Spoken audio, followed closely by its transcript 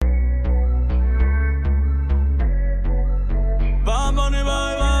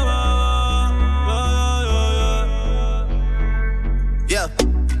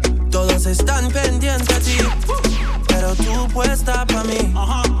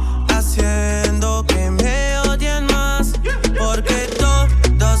haciendo que me odien más. Porque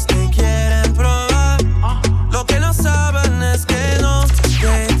todos te quieren probar. Lo que no saben es que no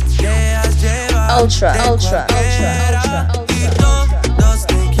te dejas llevar. Ultra. Y todos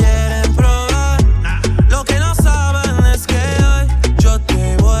te quieren probar. Lo que no saben es que hoy yo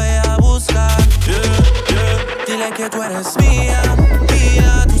te voy a buscar. Dile que tú eres mía,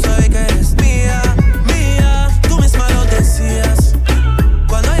 mía. Tú sabes que eres mía, mía. Tú misma lo decías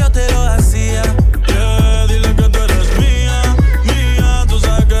cuando yo te lo hacía. Dile que tú eres mía, mía. Tú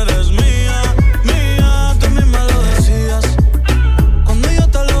sabes que eres mía, mía. Tú misma lo decías cuando yo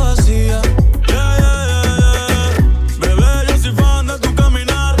te lo hacía. Bebé, yo soy fan de tu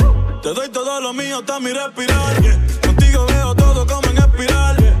caminar. Te doy todo lo mío hasta mi respirar. Contigo veo todo como en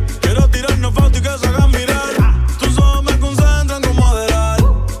espiral. Quiero tirarnos fotos y que se hagan mirar. Tus ojos me concentran como modelar.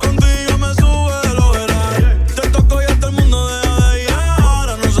 Contigo me sube de lo veral. Te toco y hasta el mundo deja de llegar.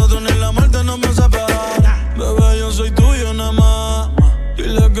 A nosotros ni la muerte nos va a separar. Bebé, yo soy tuyo nada más.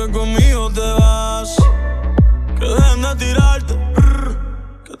 Dile que conmigo te vas. Que dejen de tirarte.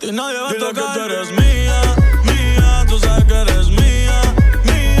 Que a ti nadie va a tocar. Dile que tú eres mía, mía. Tú sabes que eres mía,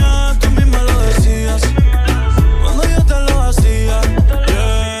 mía. Tú misma lo decías cuando yo te lo hacía.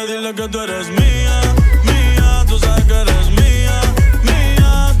 Dile que tú eres mía, mía. Tú sabes que eres mía,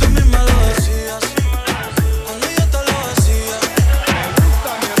 mía. Tú misma lo decías cuando yo te lo hacía.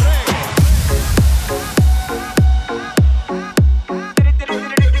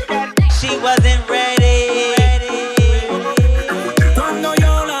 She wasn't ready. Cuando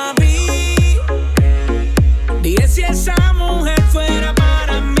yo la vi, dije si esa mujer fuera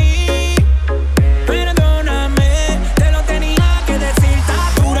para mí. Perdóname, te lo tenía que decir.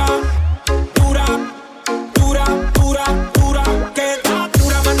 Está dura, dura, dura, dura, dura. Que está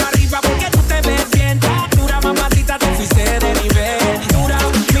dura, mano arriba porque tú te ves bien. Está dura, mamacita, te fuiste de nivel. Dura,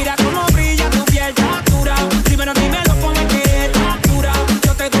 mira cómo brilla tu piel. Está dura, dímelo, dímelo, ponme que está dura.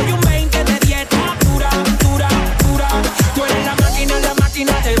 Yo te doy un 20 de 10. Está dura, dura, dura. Tú eres la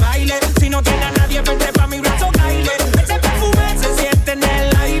máquina del baile. Si no tienes a nadie, vente pa' mi brazo, baile. Ese perfume se siente en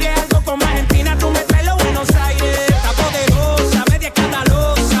el aire. Algo como Argentina, tú me traes los Buenos Aires. Está poderosa, media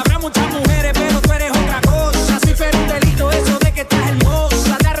escandalosa. Habrá muchas mujeres, pero tú eres otra cosa. Si fuera un delito eso de que estás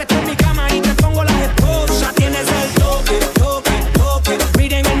hermosa. Te arresto en mi cama y te pongo las esposas. Tienes el toque, toque, toque.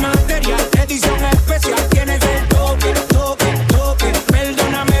 Miren el material, edición especial. Tienes el toque, toque, toque.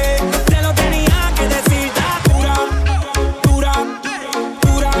 Perdóname, te lo tenía que decir. Está dura, dura,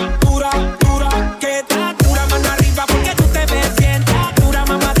 dura, dura, dura. Que está dura, mano arriba porque tú te ves bien. Está dura,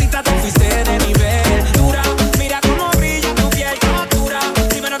 mamacita, te fuiste de nivel. Dura, mira cómo brilla tu piel. Está dura,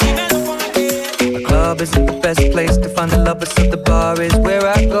 dímelo, dímelo, ponme que. The club isn't the best place to find the lovers, so the bar is where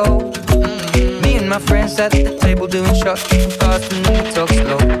I go. Me and my friends at the table doing shots, tripping fast and then we talk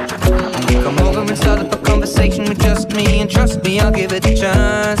slow. Come over and start up a conversation with just me, and trust me, I'll give it a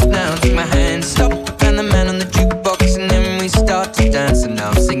chance. Now take my hand, stop, and the man on the jukebox, and then we start to dance. And now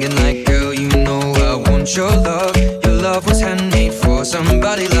I'm singing like, girl, you know I want your love. Your love was handmade for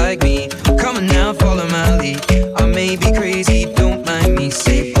somebody like me. Come on now, follow my lead. I may be crazy, don't mind me.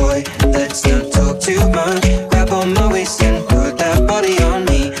 Say, boy, let's not talk too much. Grab on my waist and put that body on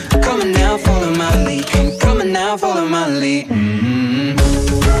me. Come on now, follow my lead. Come on now, follow my lead.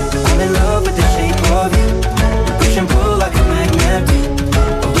 I'm in love with the shape of you. Push and pull like a magnet do.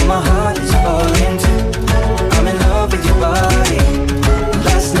 Although my heart is falling too. I'm in love with your body.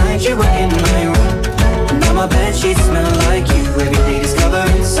 Last night you were in my room. Now my bed sheets smell like you. Every day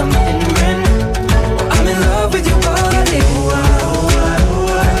discovering something brand new. I'm in love with your body.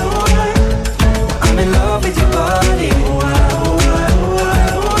 I'm in love with your body.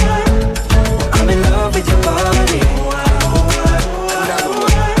 I'm in love with your body.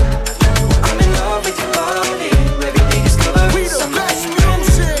 I'm in love with your body. Every day discovering something brand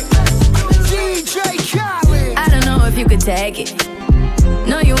new. I don't know if you could take it.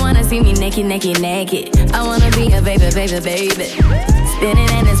 No, you wanna see me naked, naked, naked. I wanna be a baby, baby, baby. Spinning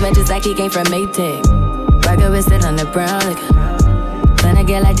in his red just like he came from Maytag. Rocket with it on the brown like. When I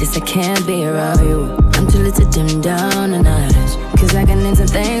get like this, I can't be around you. I'm too little to dim down a notch. Cause I can into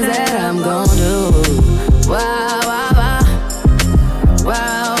things that I'm gon' do. Wow, wow, wow.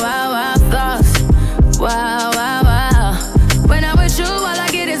 Wow, wow, wow, thoughts. Wow, wow, wow. When I'm with you, all I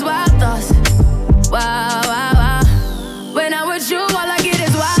get is wild thoughts. Wow, wow, wow. When I'm with you, all I get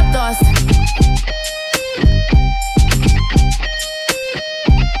is wild thoughts.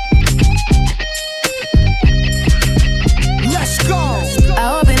 Let's go. I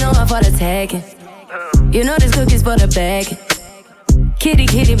hope you know I'm for the taking. You know this cookie's for the bag. Kitty,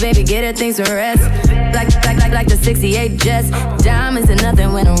 kitty, baby, get her things to rest. Like the 68 Jets. Diamonds and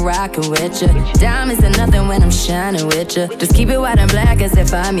nothing when I'm I'm rockin' with ya. Diamonds are nothing when I'm shining with ya. Just keep it white and black as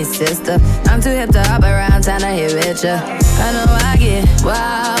if I'm your sister. I'm too hip to hop around, time to hit with ya. I know I get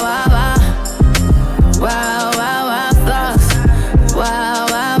wow, wow, wow. Wow, wow, wow, thoughts. Wow,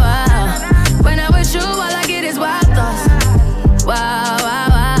 wow, wow. When I'm with you, all I get is wild thoughts. Wow, wow,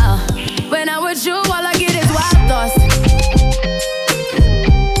 wow. When I'm with you, all I get is wild thoughts.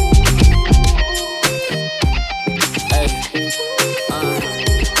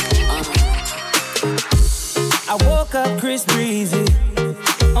 I woke up Chris Breezy.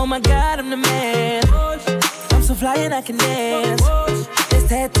 Oh my God, I'm the man. I'm so fly and I can dance. There's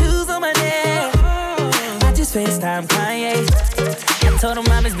tattoos on my neck. I just FaceTime Kanye. I told him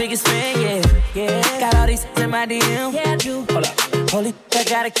I'm his biggest fan, yeah. Got all these in my DM. Yeah, I do. Hold up. Holy, I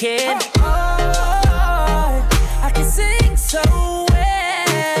got a kid. Oh, I can sing so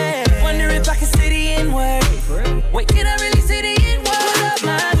well. Wonder if I can say the N-word. Wait, can I really say the N-word? What up,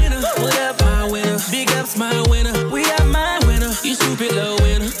 my winner? What up, my winner? Big ups, my winner. We are my winner. You stupid little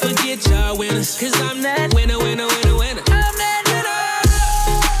winner. Forget y'all winners. Cause I'm that winner, winner, winner, winner. I'm that winner.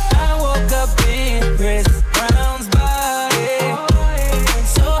 I woke up in Chris Brown's body.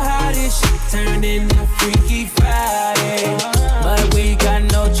 So how this shit turned into Freaky Friday. But we got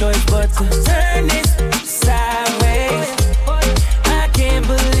no choice but to turn this sideways. I can't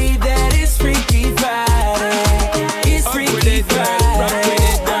believe that it's Freaky Friday. It's Freaky Friday.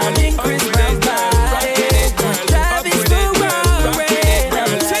 I'm in Chris Brown's body. Travis Ferrari.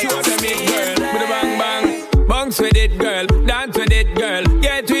 With a bang bang, bounce with it, girl. Dance with it, girl.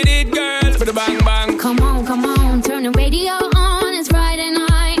 Get with it, girl. With a bang bang. Come on, turn the radio on. It's Friday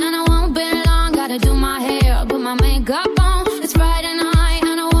night and I won't be long. Gotta do my hair, put my makeup on. It's Friday night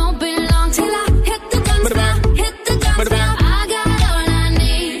and I won't be long till I hit the dance floor, hit the dance floor. I got all I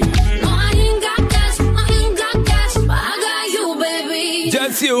need. No, I ain't got cash, but I got you, baby.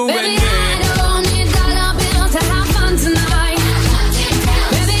 Just you and Baby, me. I don't need dollar bills to have fun tonight.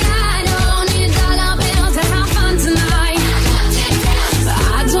 Baby, I don't need dollar bills to have fun tonight. But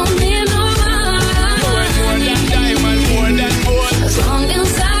I don't need no More money. than diamond, more than gold. As long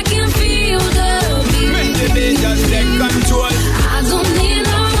as I can feel the Make the beat. day just take control. I don't need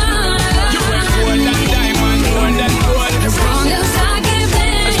no You ain't more money. than diamond, more than gold. As long as I can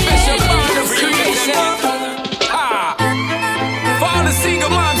Special bond of dance. creation. For all the single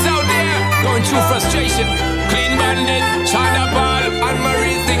moms out there going through frustration, Clean Bandit, China Ball, and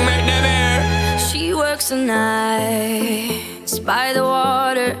Marie thing make them air. She works the nights by the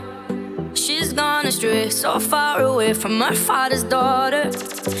water. She's gone astray, so far away from her father's daughter.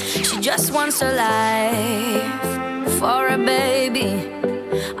 She just wants her life for a baby.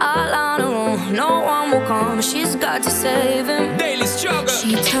 All on her own, no one will come. She's got to save him. Daily struggle.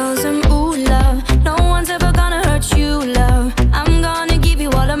 She tells him, ooh, love, no one's ever gonna hurt you, love. I'm gonna give you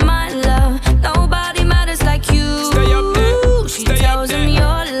all of my love. Nobody matters like you. Stay up there. She Stay up tells there. him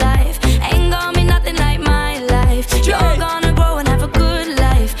your life ain't gonna be nothing like my life. You're gonna grow and have a good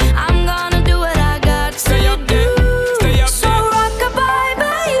life. I'm gonna do what I got to Stay up do. there. Stay up So there. rock-a-bye,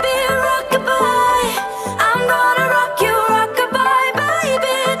 baby, rock-a-bye. I'm gonna rock you, rock-a-bye,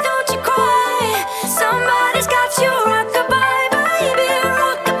 baby. Don't you cry. Somebody's got you, rock-a-bye, baby,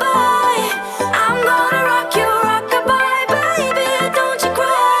 rock-a-bye. I'm gonna rock you, rock-a-bye, baby. Don't you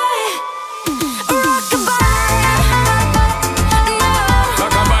cry. Rock-a-bye.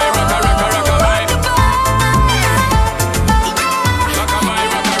 Rockabye, rocka, rocka, rockabye. Rockabye,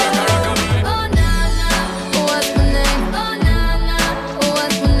 rocka, rocka, rockabye. Oh na na, what's my name? Oh na na,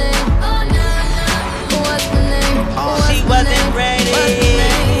 what's my name? Oh na na, what's my name? She wasn't ready.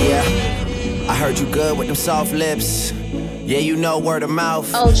 Yeah, I heard you good with them soft lips. Yeah, you know word of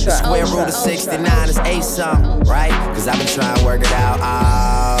mouth. Ultra, Square ultra, root of ultra, 69 is 8 something, right? Cause I've been trying to work it out.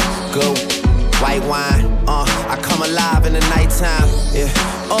 Good white wine. I come alive in the nighttime. Yeah,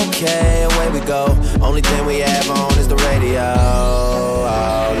 okay, away we go. Only thing we have on is the radio.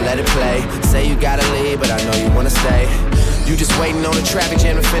 Oh, let it play. Say you gotta leave, but I know you wanna stay. You just waiting on the traffic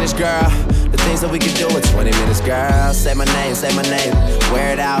jam to finish, girl. The things that we can do in 20 minutes, girl. Say my name,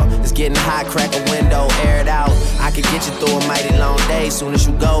 wear it out. It's getting hot, crack a window, air it out. I could get you through a mighty long day. Soon as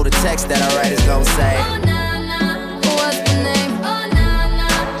you go, the text that I write is gonna say, Oh na na, what's my name? Oh na na,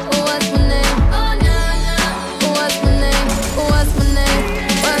 what's my name? Oh na na, what's my name? What's my name?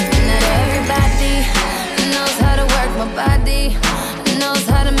 What's my name? Everybody knows how to work my body, knows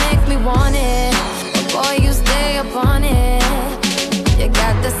how to make me want it. But boy, you stay up on it. You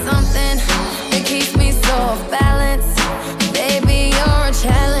got the something that keeps me so off balance. Baby, you're a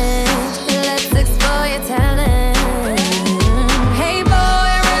challenge. Let's explore your talent. Hey boy,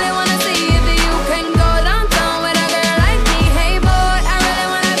 I really wanna see if you can go down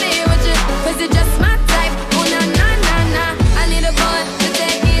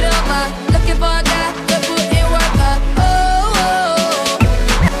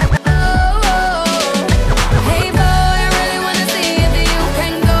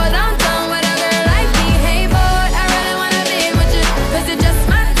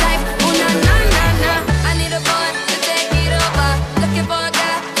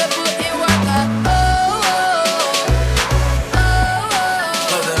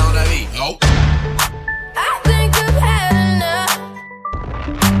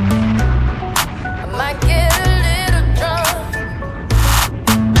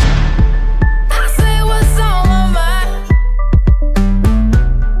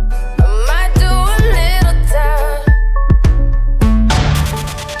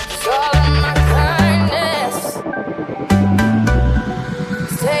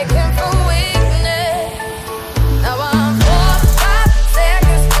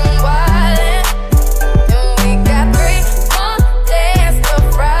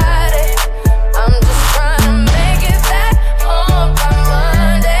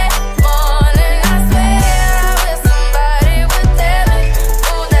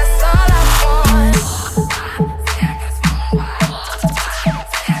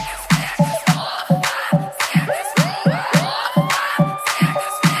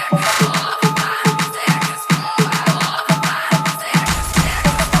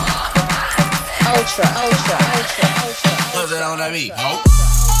Close it on that beat, ho.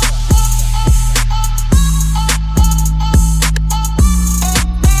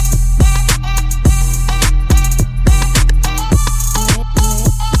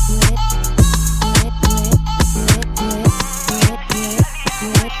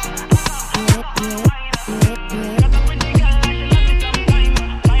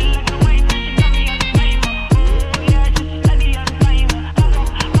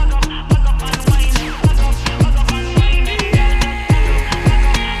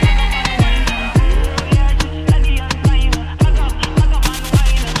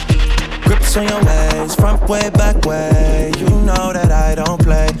 On your ways, front way, back way. You know that I don't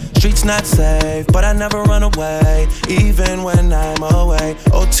play. Streets not safe, but I never run away, even when I'm away.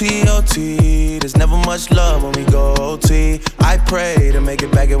 OT, OT, there's never much love when we go OT. I pray to make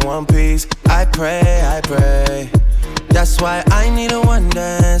it back in one piece. I pray. That's why I need a one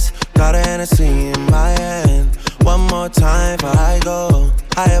dance. Got a Hennessy in my hand. One more time before I go.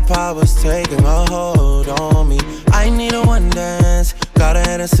 Higher powers taking a hold on me. I need a one dance. Got a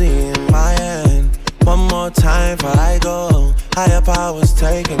Hennessy in my hand. One more time before I go. Higher powers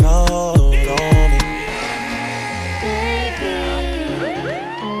taking a hold on me. Baby,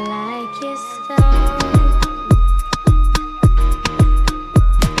 I like you so.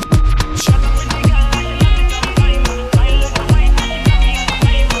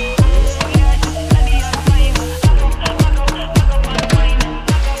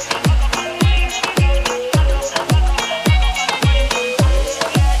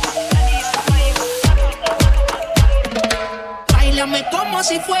 Como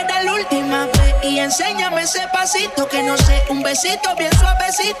si fuera la última vez y enséñame ese pasito que no sé, un besito bien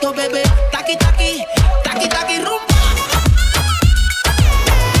suavecito, bebé. Taqui taqui, taqui taqui rumba.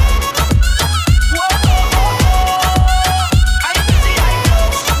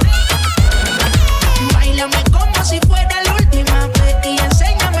 Báilame como si fuera la última vez y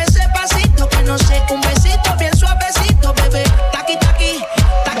enséñame ese pasito que no sé, un besito bien suavecito, bebé. Taqui taqui,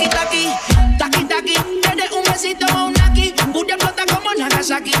 taqui taqui, taqui taqui. Tienes un besito o un aquí, Buria flota como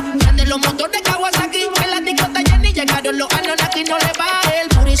Nagasaki. Prende los motores Kawasaki, que la discota llena y llegaron los Anunnaki. No le baje, el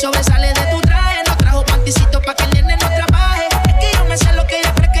puri sobresale de tu traje. No trajo panticito pa' que el nene no trabaje. Es que yo me sé lo que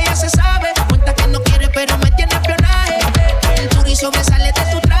ella cree que ya se sabe. Cuenta que no quiere pero me tiene espionaje. El puri sobresale de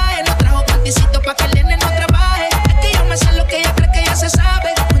tu traje. No trajo panticito pa' que el nene no trabaje. Es que yo me sé lo que ella cree que ya se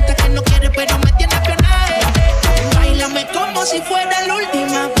sabe. Cuenta que no quiere pero me tiene espionaje. Báilame como si fuera la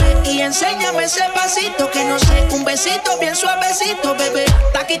última vez y enséñame ese pasito que no sé, un besito bien suavecito, bebé.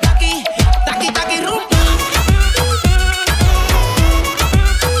 Taqui taqui, taqui taqui rumba.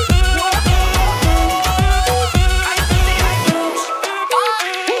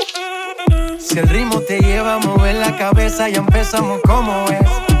 Si el ritmo te lleva a mover la cabeza, ya empezamos como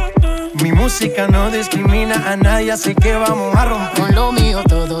es. Mi música no discrimina a nadie, así que vamos a romper. Con lo mío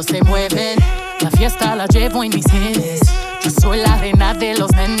todos se mueven, la fiesta la llevo en mis genes. Yo soy la reina de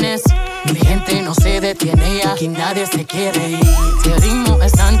los nenes. Mi gente no se detiene, aquí nadie se quiere ir. Si el ritmo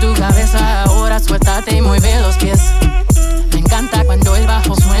está en tu cabeza, ahora suéltate y mueve los pies. Me encanta cuando el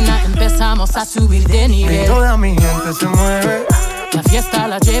bajo suena, empezamos a subir de nivel. Y toda mi gente se mueve. La fiesta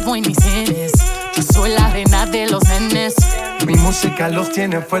la llevo en mis genes. Yo soy la reina de los nenes. Mi música los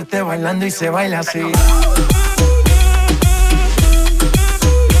tiene fuerte bailando y se baila así.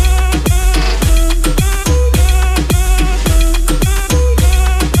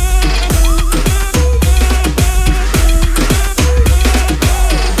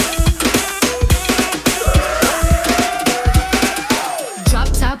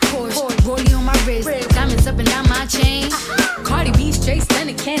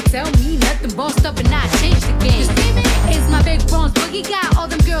 Can't tell me nothing, bossed up and I changed the game. It's my big bronze boogie, got all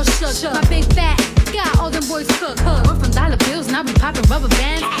them girls shook. My big fat, got all them boys cooked. We're from dollar bills, now we poppin' rubber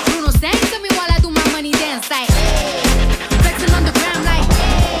bands. Bruno sang to me while I do my money dance like flexing on the ground like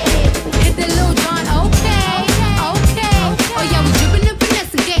hit the Lil Jon, okay. Oh yeah, we drippin' and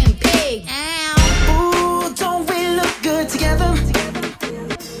finesse and getting paid. Ooh, don't we look good together?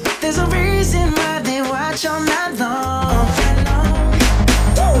 There's a reason why they watch all night long.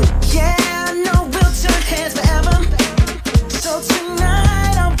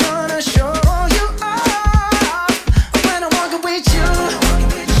 Tonight I'm gonna show you off when I'm walking with you.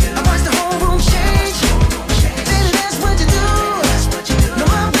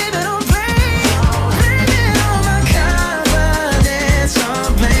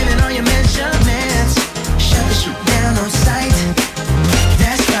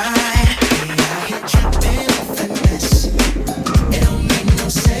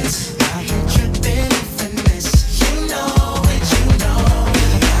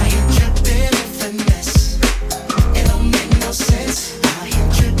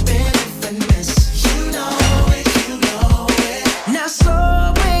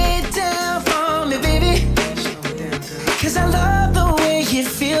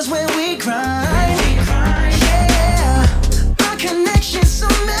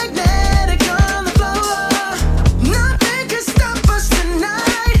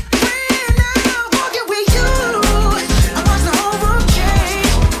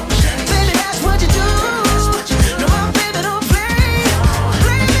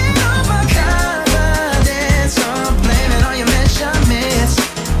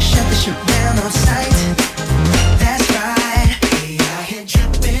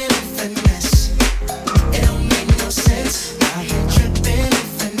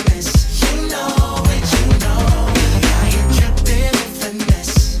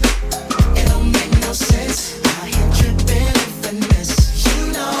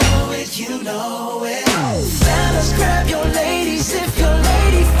 know it. Fellas, grab your ladies if your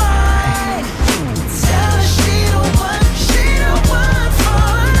lady fine. Tell her she the one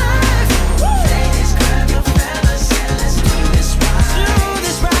for life. Ladies, grab your fellas and let's do this right. Do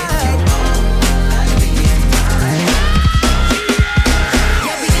this right.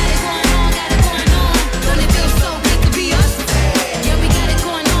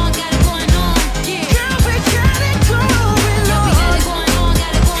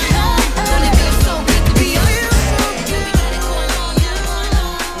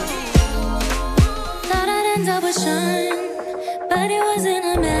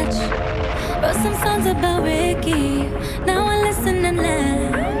 Some songs about Ricky. Now I listen and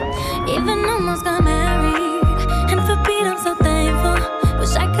laugh. Even almost got married. And for Pete, I'm so thankful.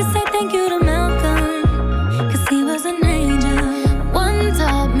 Wish I could say thank you to Malcolm, 'cause he was an angel. One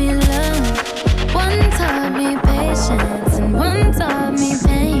taught me love, one taught me patience, and one taught me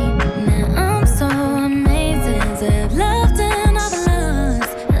pain. Now I'm so amazing to have loved and I've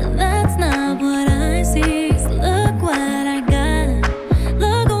lost. That's not what I see. So look what I got.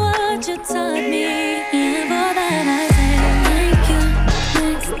 Look what you taught me. And for that I say thank you.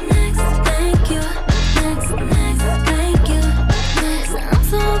 Next, thank you. Next, thank you. Next, I'm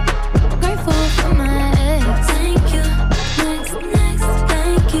so grateful for my ex. Thank you. Next,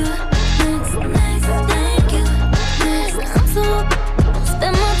 thank you. Next, thank you. Next, I'm so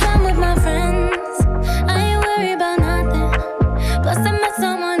spend more time with my friends. I ain't worried about nothing. Plus I met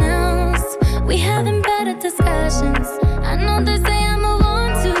someone else. We having better discussions. I know they say I move on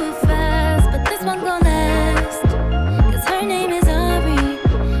too fast, but this one gon' last. 'Cause her name is Ari,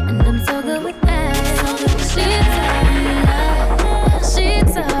 and I'm so good with that. She taught me love, she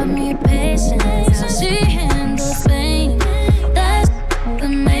taught me patience, how she handles pain. That's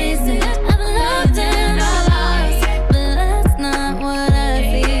amazing. I've loved and I lost, but that's not what I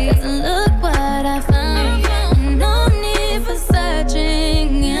see. 'Cause look what I found. No need for searching.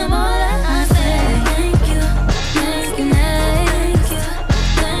 And all that I say, thank you, thank you, thank you,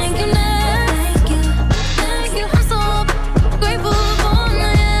 thank you, thank you, thank you. I'm so grateful for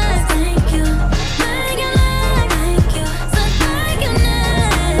my ex. Thank you, thank you, thank you, so thank you, next.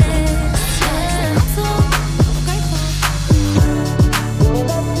 I'm so grateful.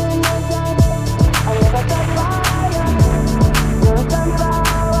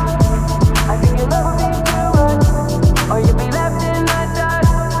 I think you love me too much, or you'll be left in the dust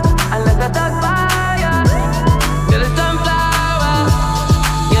unless I stuck by ya. You're the sunflower,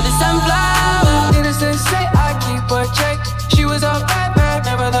 you're the sunflower. Needless to say, I keep a check. She was a bad man,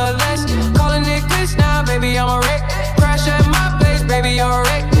 nevertheless. Calling it quits now, baby, I'm a wreck. Crash at my place, baby, you're a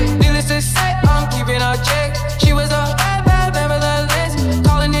wreck. Needless to say, I'm keeping a check. She was a bad man, nevertheless.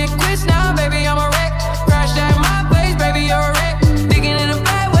 Calling it quits now, baby, I'm a wreck. Crash at my place, baby, you're a wreck. Digging in a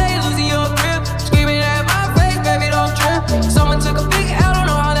bad way, losing your grip. Screaming at my face, baby, don't trip. Someone took a big L, don't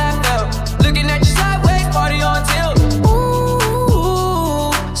know how that felt. Looking at you sideways, party on tilt.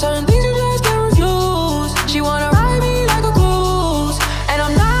 Ooh, certain things you just can't refuse. She wanna ride me like a cruise, and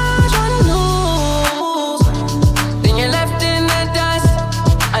I'm not trying to lose. Then you're left in the dust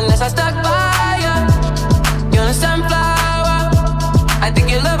unless I stuck by ya. You're the sunflower. I think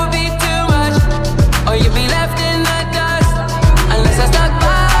your love would be too much, or you'd be left in the dust unless I stuck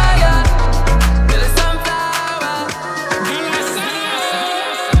by ya. You're the sunflower.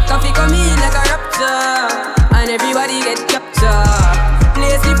 Coffee come in like a raptor, and everybody get captured.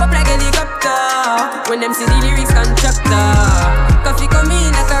 Play sleep up like helicopter when them see the lyrics constructor. Coffee come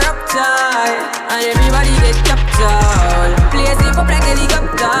in like a raptor, and everybody get captured. Play sleep up like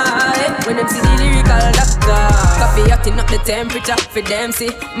helicopter when them see the lyrical doctor. Coffee hotting up the temperature for them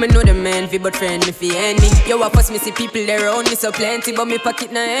see. Me know the man fi but friend me fi enemy. Yo, I pass me see people there around me so plenty, but me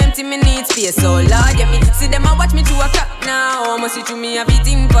pocket na empty. Me need space so Lord, yeah me see them a watch me 2 o'clock now. I'ma see through me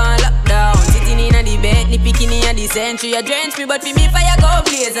everything for lockdown. Sitting in a the bed, ni picking in a the century. A drench me but fi me fire go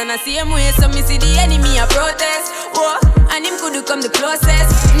blaze. And I see him way so me see the enemy a protest. Whoa, and him could come the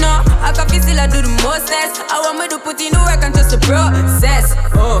closest. No, I can feel still I do the mostest. I want me to put in the work and trust the process.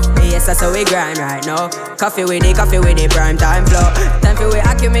 Oh, yes, that's how we grind right now. Coffee with the prime time flow. Time for we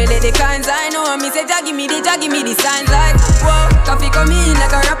accumulate the kinds I know. Me say, give me the signs like whoa. Coffee come in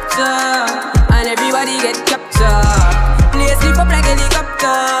like a raptor, and everybody get captured. Play sleep up like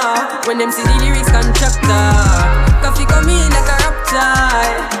helicopter when them see the lyrics constructor. Coffee come in like a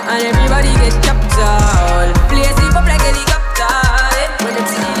raptor, and everybody get captured. Play sleep up like helicopter when them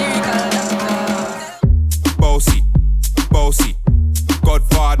see the lyrical doctor. Bossy,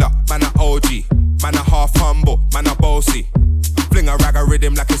 Godfather, man a OG, man a half humble, man a bossy. Fling a rag a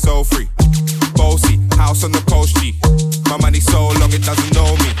rhythm like it's all free. Bossy, house on the coast G. My money so long it doesn't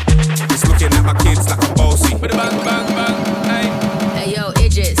know me. It's looking Looking at my kids like I'm bossy. With a bang, bang, bang, hey. Hey yo,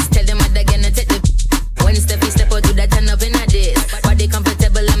 Idris, tell them what they're gonna take the. When Steffi step out to that turn up in a dish. Body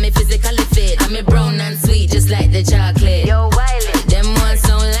comfortable and me physically fit. I'm a brown and sweet just like the chocolate. Yo, Wiley, them ones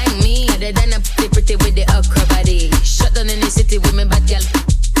sound like me. Other than a pretty with the okra body. Shut down in the city with me bad girl.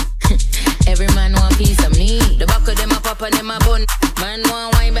 Every man want piece of me. The back of them a pop and them a bun. Man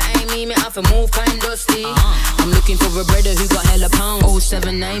want wine behind me, me have to move kind dusty. I'm looking for a brother who got hella pound.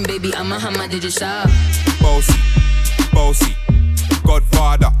 079, baby, I'm a hammer, did you shop? Bossy, bossy.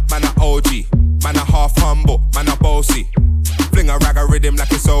 Godfather, man a OG. Man a half humble, man a bossy. Fling a rag a rhythm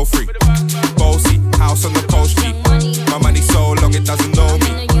like it's all free. Bossy, house on the coast G. My money so long it doesn't know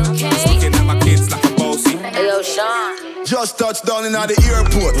me. Just looking at my kids like a bossy. Hello, Sean. Just touched down in the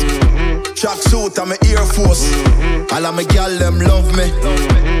airport. Track suit and my Air Force. All of my gal them love me.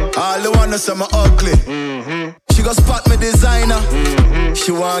 All the wanna say me ugly. She go spot me designer.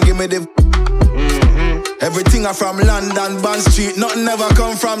 She wanna give me the. Everything I from London, Bond Street. Nothing ever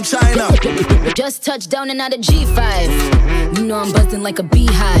come from China. Just touched down and out of G5. You know I'm buzzing like a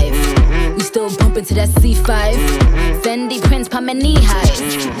beehive. We still bumping to that C5. Fendi prints pa my knee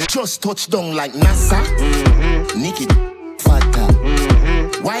high. Just touched down like NASA. Nikki Fata.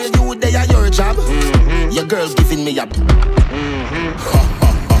 While you there at your job, your girl giving me a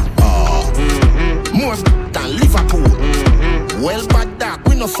more than Liverpool. Well, bad dog,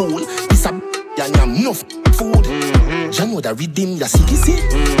 we no fool. This a and I'm enough food. You know that redeem your city, see?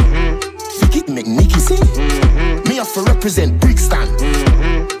 Vicky make Nicky see? Me have to represent Brixton.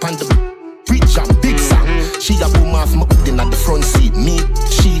 Pan the bridge and big song. She a boom off my in at the front seat. Me,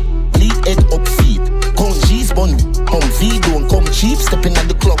 she, lead head up feet. Come G's bun, come V, don't come cheap. Stepping at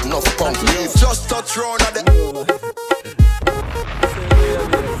the club, enough punk. Just touch round at the.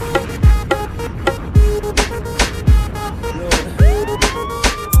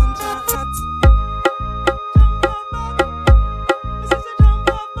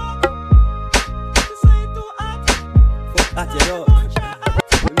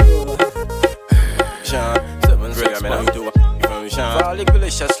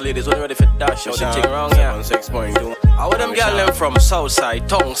 Ladies, when ready for dash out the thing wrong, yeah. 6.2. How would them girl them from south side,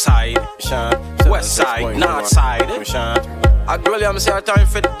 tongue side, west side, north side? I really am say time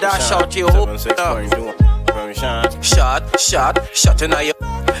for dash out your hope. Shot in a your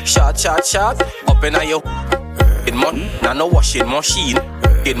shot, up in a your. It money, now no washing machine.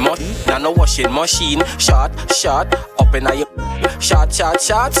 It money, now no washing machine. Shot, up in a your. Shot,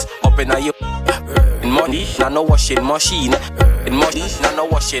 up in a your. In money, now no washing machine. In money, now no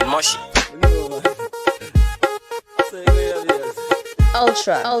washing machine.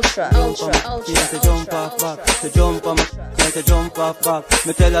 Ultra. To jump off back, to jump on to jump off back.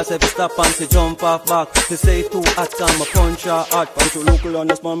 Me tell her say stop and to jump off back. To say too hot, I'm a punch her hot. Punch your local on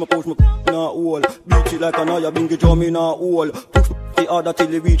the small, me push me in a hole. Beat it like an eye, bingy drum in a hole. Push the other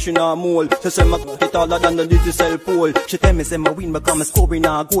till it reach in a mole. She say me it taller than the little cell pole. She tell me say me win, me come score in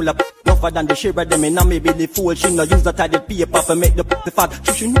a goal. Tougher than the share of them in a me belly full. She no use the tidy paper for make the fat.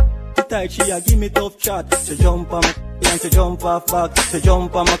 She the tight, she a give me tough chat. She jump on me. And to jump off back, to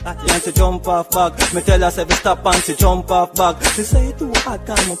jump on my and to jump off back. Me tell her say stop and to jump off back. She say too hot,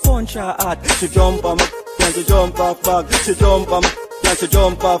 I'm a punch her hot. She jump on my and to jump off back. She jump on my and to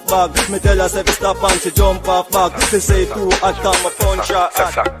jump off back. Me tell her say stop and to jump off back. She say too hot, I'm a punch her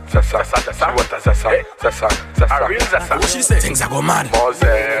hot. A real zessa. What she say? Things are go mad. More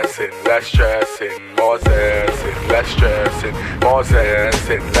zessing, less stressing. More zessing, less stressing. More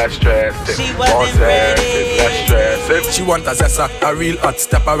zessing, less stressing. She wasn't ready. Less stressing. She want a zessa, a real hot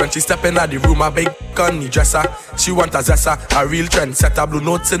stepper. When she step in the room, a big conny dresser. She want a zessa, a real trendsetter. Blue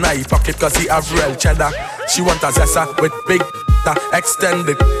notes in her pocket cause he have real cheddar. She want a zessa with big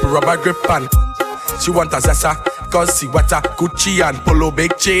extended rubber grip and she want a zessa cause she wetter Gucci and polo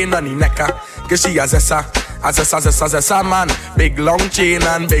big chain on the necker. Cause she a zessa man. Big long chain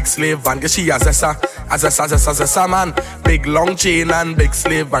and big slave van. Cause she a zessa man. Big long chain and big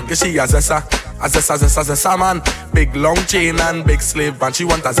slave van. Cause she a zessa man. Big long chain and big slave van. She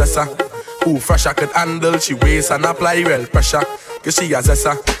want a zessa who fresh I could handle. She weighs and apply real pressure. Cause she a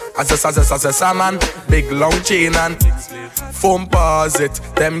zessa man. Big long chain and foam paws it.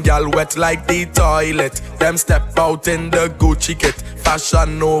 Them gal wet like the toilet. Them step out in the Gucci kit.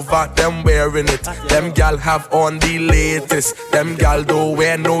 Fashion Nova, them wearing it. Them gal have on the latest. Them gal don't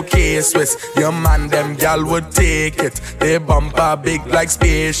wear no K-Swiss. Your man, them gal would take it. They bumper big like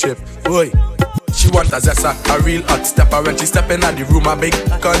spaceship. Boy. She want a zessa, a real hot stepper. When she step in the room, a big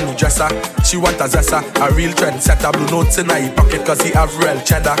conny dresser. She want a zessa, a real trendsetter. Blue notes in her pocket cause he have real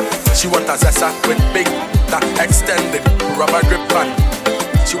cheddar. She want a zessa with big extended rubber grip band.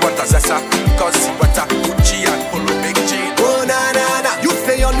 She want a zessa, cause she want a Gucci and polo big chain. Oh na na na, you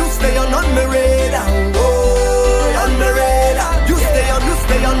stay on the radar. Oh, on the radar. You stay on the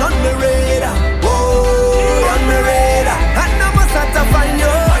radar. Oh, on the radar. And I must have to find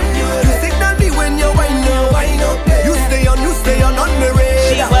you. You signal me when you wind up. You stay on the radar.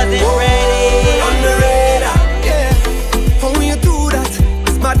 She wasn't ready. On the radar, yeah. How you do that?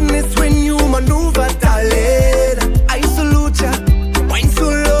 It's madness when you maneuver, darling. I salute ya. Wine so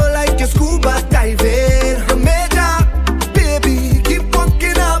low like your scuba diving. The major, baby, keep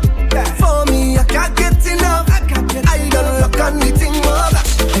walking up. For me, I can't get enough. I don't look on the thing more.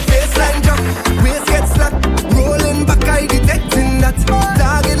 The baseline drop, waist get slack. Rolling back, I detecting that.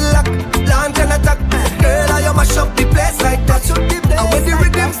 Target lock, launch and attack. Girl, I mash up the place like that. And when the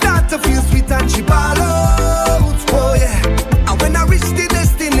rhythm start to feel sweet and she ball out, oh yeah. And when I reach the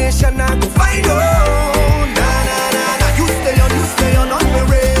destination, I go find out. Na na na na, you stay on the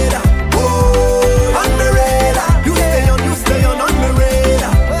radar. Oh, on the radar. You stay on the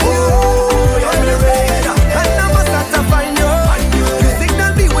radar. Oh, on the radar. And I must have to find you. You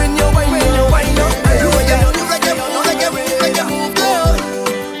signal me when you wind up. You stay on the radar.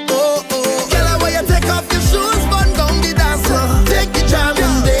 Oh, oh, girl, I want you take off your shoes, bun down the dance floor. Take the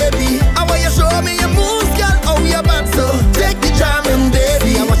jamming, baby. I want you show me your moves, girl, how you back so. Take the jamming,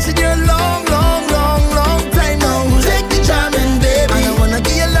 baby. I'm watching you long time now. Take the jamming, baby. And I wanna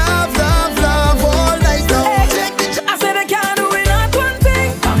give you love all night now. Take the I said I can't do it not one thing.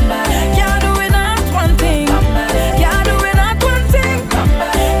 Can't do it not one thing. Can't do it not one thing.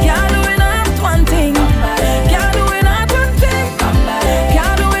 Can't do it not one thing. Can't do it not one thing.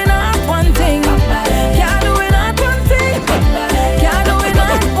 Can't do it not one thing. Can't do it not one thing. Can't do it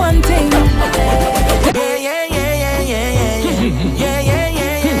not one thing.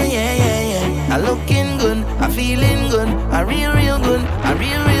 I looking good, I feeling good, I real good, I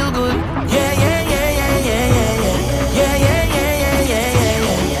real good. Yeah.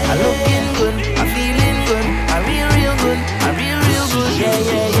 I looking good, I feeling good, I real good, I real good.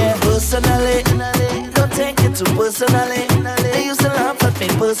 Yeah. Personally, don't take it too personally. They used to laugh at me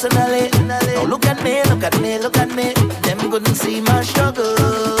personally. Now look at me. Them couldn't see my struggle,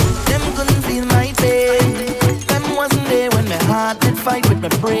 them couldn't feel my pain. Them wasn't there when my heart did fight with my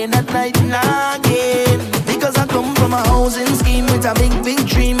brain at night and again. Because I come from a housing scheme with a big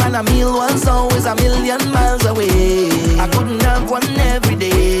dream, and a meal was always a million miles away. I couldn't have one every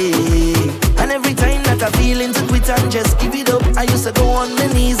day. And every time that I feel into quit and just give it up, I used to go on my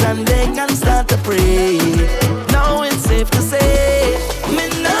knees and beg and start to pray. Now it's safe to say, me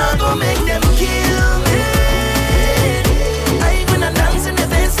not gonna make them kill me. I ain't gonna dance in the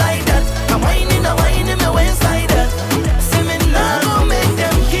face like that. I'm whining my waist like that. Say me not gonna make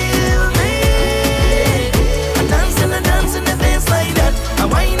them kill me. I dance in the face like that. I'm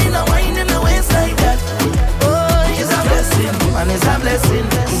whining my waist like that. Oh, it's a blessing, and it's a blessing.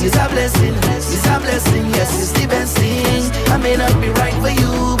 It's a blessing, it's a blessing. Yes, it's the best thing. I may not be right for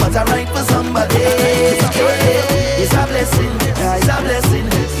you, but I'm right for somebody. It's a blessing, it's a blessing,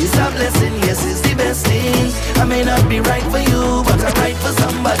 it's a blessing. Yes, it's the best thing. I may not be right for you, but I'm right for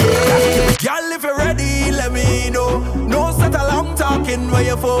somebody. Girl, if you're ready, let me know. No set a long talking where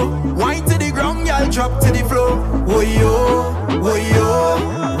you for. Wine to the ground, y'all drop to the floor. Oh yo.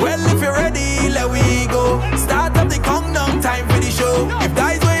 Well, if you're ready, let we go. Start up the countdown, time for the show. If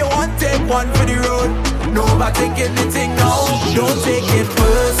that is where you want, take one for the road. No, but take anything now. Don't take it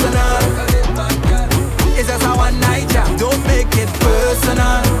personal. It's just a one night jam. Don't make it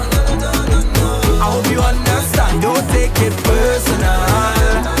personal. I hope you understand. Don't take it personal.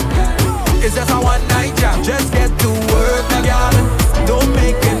 It's just a one night jam. Just get to work, my girl. Don't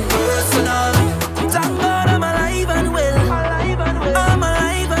make it personal. Thank God I'm alive and well. I'm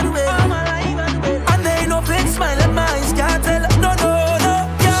alive and well. And there ain't no fake smile at my eyes can't tell. No,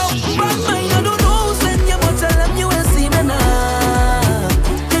 yo. But mine, I don't know. Send you but tell them you will see me now.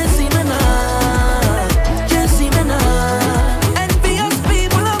 Can't see me now. Can't see me now. Envious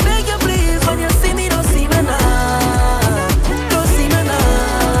people, I beg you please. When you see me, don't see me now. Don't see me now.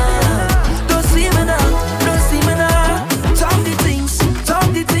 Don't see me now. Don't see me now. Talk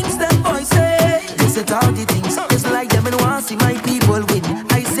the things them boys say. They say talk the things. It's like them and want see my people win.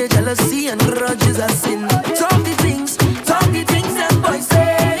 I say jealousy and grudges are sin. Talk the things them boys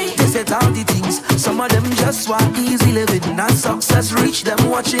say. They say talk the things. Some of them just want easy living. Not success reach them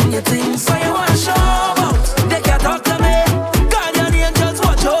watching your things. So you want show out, they can't talk to me. Guardian angels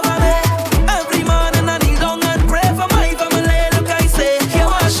watch over me. Every morning I kneel down and pray for my family. Look I say, you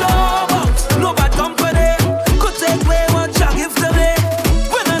want show out, no bad company. Could take away what you give to me.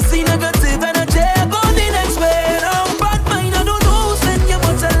 When I see negative energy, I go the next way. Now bad mind I don't know, send you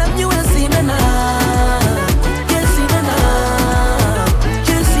but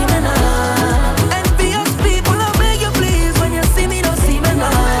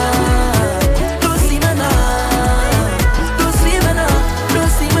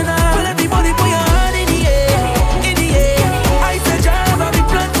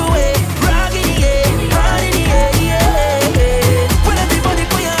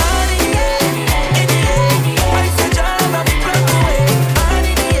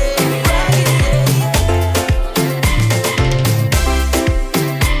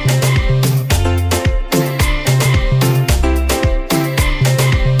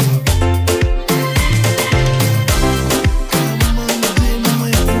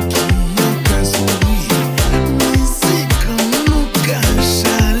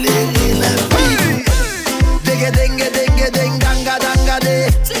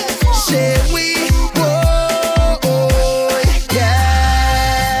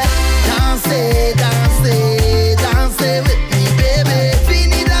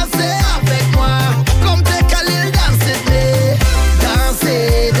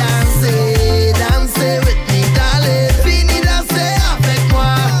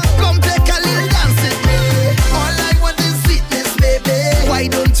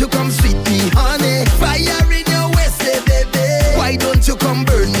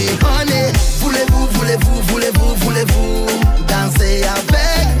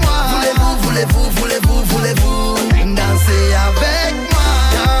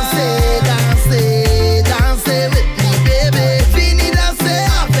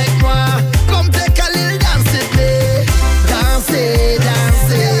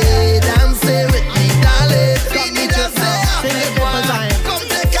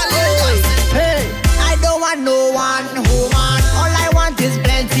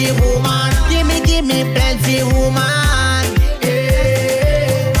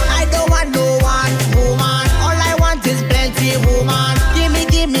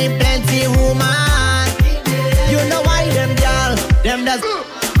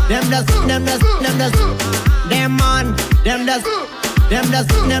them just, them just, them just, them man, them just, them just,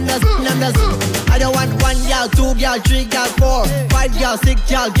 them just, them just. I don't want 1 girl, 2 girl, 3 girl, 4, 5 girl,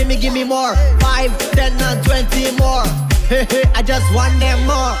 6 girl, give me more. 5, 10 and 20 more. I just want them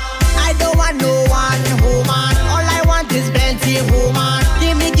more. I don't want no one woman. All I want is plenty woman.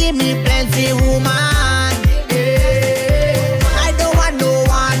 Give me plenty woman. I don't want no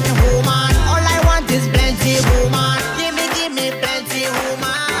one woman. All I want is plenty woman. Give me plenty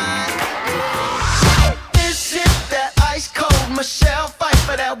woman. This is that ice cold Michelle fight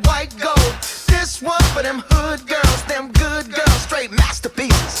for that white gold. This one for them hood girls, them good girls, straight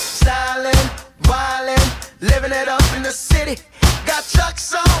masterpieces. Styling, wildin', living it up in the city. Got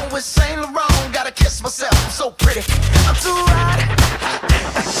Chuck's on with Saint Laurent. Gotta kiss myself, I'm so pretty. I'm too hot.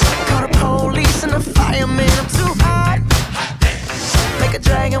 Call the police and the fireman. I'm too hot. Make a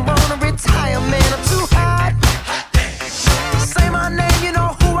dragon wanna retire, man. I'm too hot. Say my name, you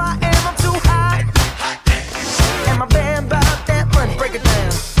know who I am. I'm too hot. And my band bought that money. Break it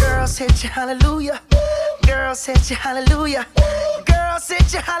down. Girls hit you, hallelujah. Girls hit you, hallelujah. Girls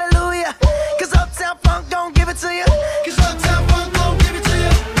hit you, hallelujah. Cause Uptown Funk don't give it to you. Cause Uptown Funk don't give it to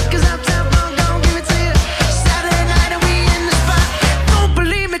you. Cause Uptown Funk don't give it to you. Saturday night and we in the spot. Don't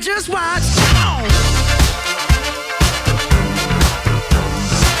believe me, just watch. Come on.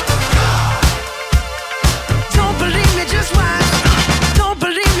 Don't believe me, just watch. Don't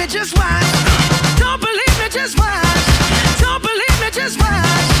believe me, just watch. Don't believe me, just watch. Don't believe me, just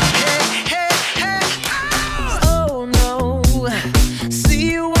watch. Hey, hey, hey. Oh no.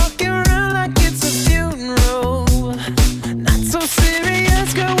 See you walking around like it's a funeral. Not so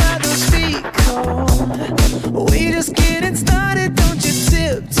serious, girl, why those feet cold? We just getting started, don't you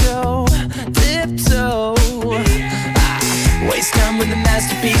tiptoe, tiptoe. Waste time with the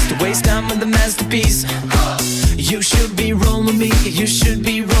masterpiece, to waste time with the masterpiece. You should be rolling me, you should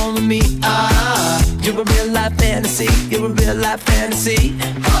be rolling me. You're a real life fantasy, you're a real life fantasy.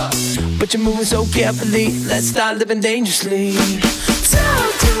 But you're moving so carefully, let's start living dangerously.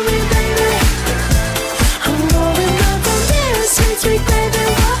 Talk to me, baby. I'm going up on this sweet, sweet baby.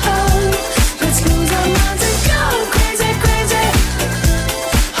 Whoa. Let's lose our minds and go crazy, crazy.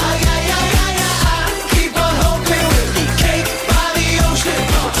 Ay, ay, ay, ay, ay. Keep on hoping we'll be cake by the ocean.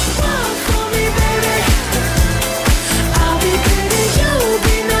 Walk for me, baby. I'll be pretty, you'll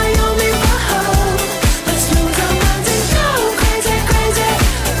be Naomi. Whoa. Let's lose our minds and go crazy, crazy.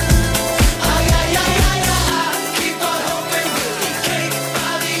 Ay, ay, ay, ay, ay. Keep on hoping we'll be cake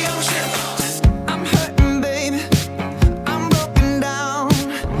by the ocean. I'm hurting, baby. I'm broken down.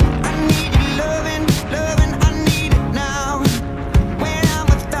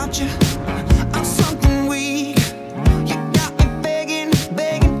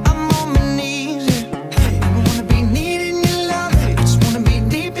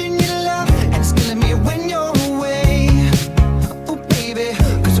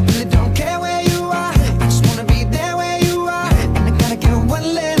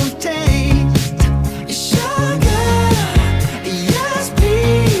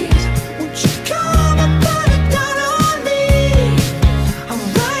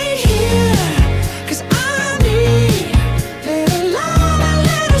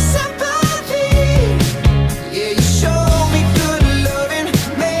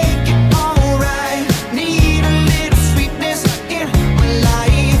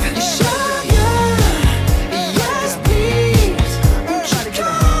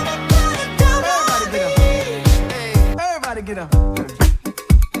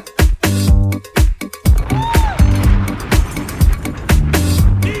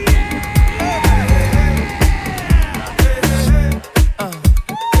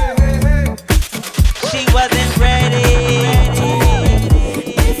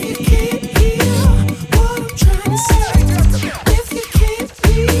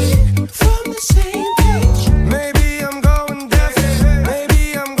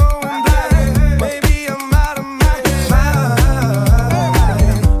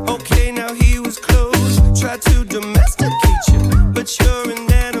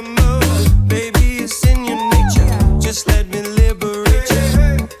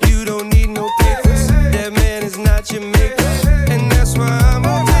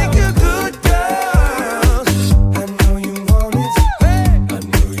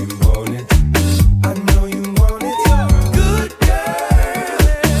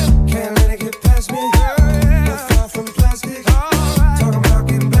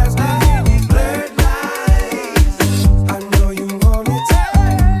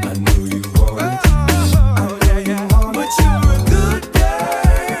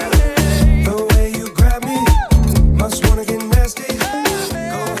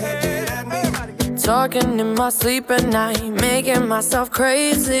 my sleep at night, making myself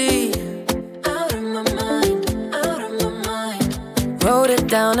crazy. Out of my mind, out of my mind. Wrote it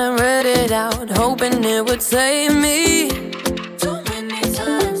down and read it out, hoping it would save me. Too many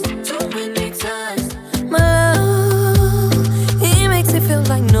times, too many times. My love, he makes it feel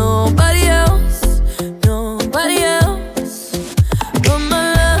like nobody else, nobody else. But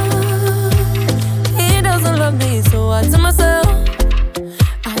my love, he doesn't love me, so I tell myself,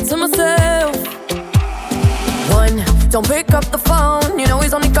 one, don't pick up the phone. You know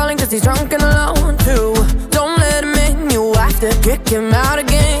he's only calling cause he's drunk and alone. Two, don't let him in. You have to kick him out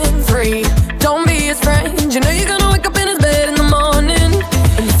again. Three, don't be his friend. You know you're gonna wake up in his bed in the morning.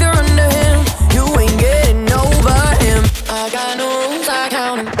 And if you're under him, you ain't getting over him. I got no rules, I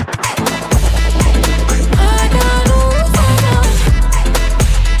count him. I got no rules, I count him.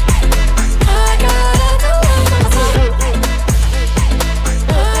 I gotta do it myself.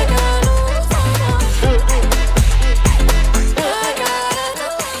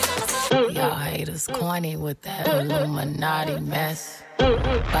 Corny with that Illuminati mess.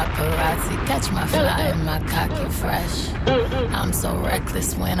 Paparazzi catch my fly and my cocky fresh. I'm so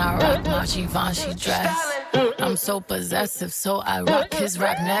reckless when I rock my Givenchy dress. I'm so possessive, so I rock his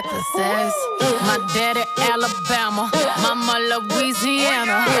rap necklaces. My daddy Alabama, mama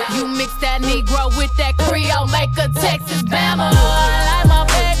Louisiana. You mix that Negro with that Creole, make a Texas Bama. I like my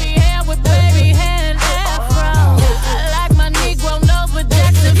baby hair with baby hair and afro. I like my Negro nose with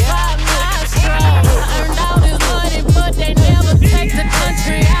Jackson 5 nostrils. Earned all this money, but they never take the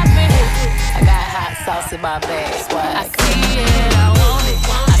country out me. I got hot sauce in my bag, swag. I see it, I want it.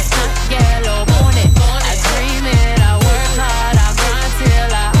 I stunt yellow, want it. I dream it, I work hard, I grind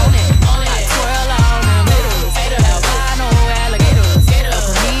till I own it. I twirl on them hitters, albino alligators. El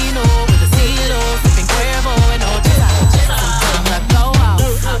Camino with the CeeLo, sipping Cuervo and Ocho. Sometimes I go out,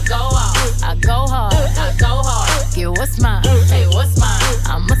 I go out, I go hard, I go hard. Get what's mine, hey, what's mine?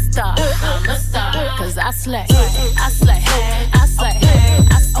 I'm a star, cause I slay, I slay, I slay,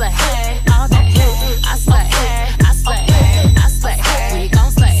 I slay, all day. I slay, I slay, I slay, we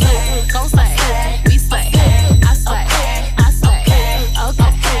gon' slay, we slay. I slay, I slay,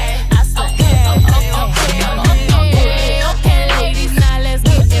 okay, I slay, okay, ladies, now let's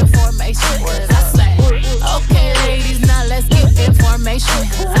get information. I slay, okay, ladies, now let's get information.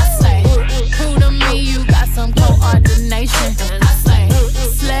 I slay, prove to me you got some coordination. I slay,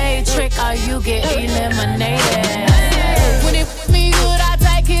 slay trick or you get eliminated. When it me good, I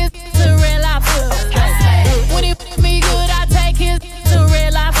take his to real life. When it me good, I take his to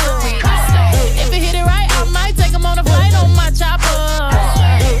real life. If it hit it right, I might take him on a flight on my chopper.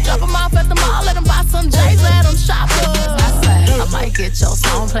 Drop him off at the mall, let him buy some J's, let him shop I might get your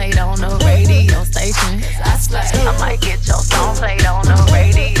song played on the radio station. I might get your song played on the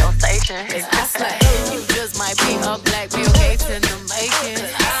radio station. You just might be a black Bill Gates in the making.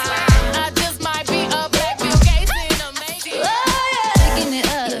 I just might be a black Bill Gates in the making.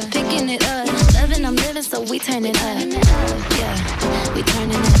 Picking it up. Loving, I'm living, so we turn it up. Yeah, we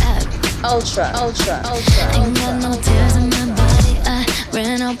turning it up. Ultra. Ain't got no tears in my body. I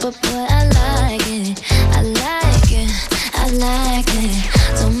ran out, but boy, I like it. I like it. I like it.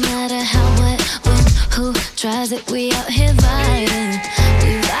 Don't matter how, what, when, who tries it. We out here vibing.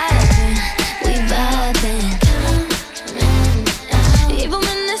 We vibing. We vibing. Even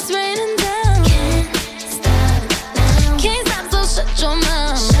when it's raining down. Can't stop, so shut your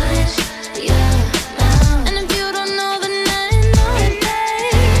mouth. Shut your mouth. And if you don't know, then I know it,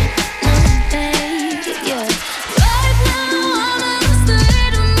 babe. Yeah. Right now, I'm in a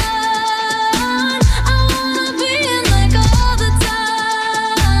state of mind. I wanna be in like all the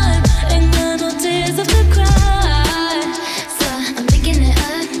time. Ain't got no tears left to cry. So I'm thinking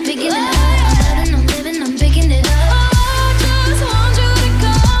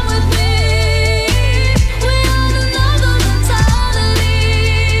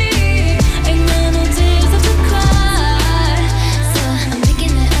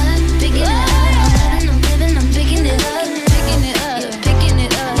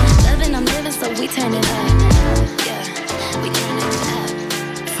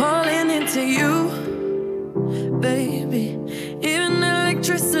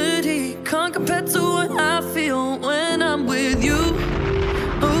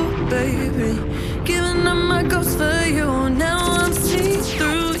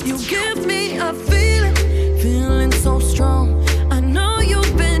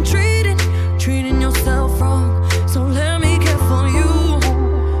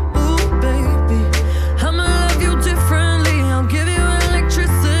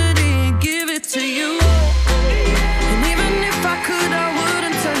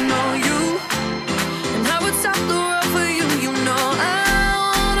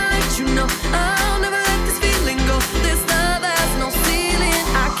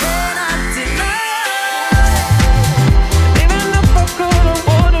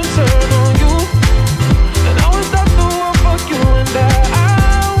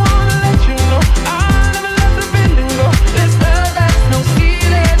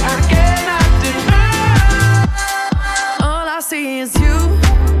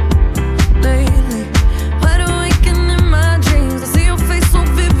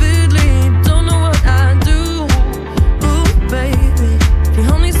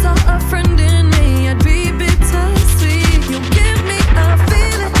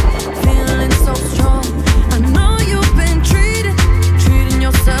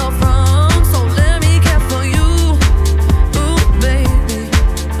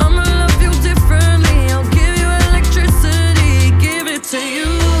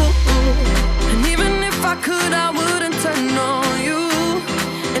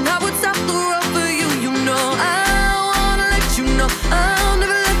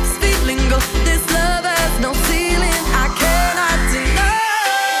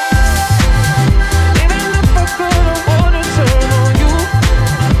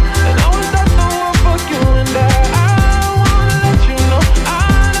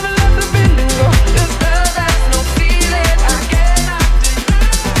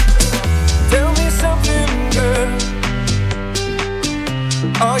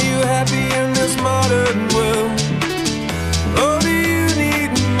Are you happy in this modern world? Or do you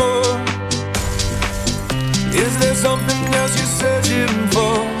need more? Is there something else you're searching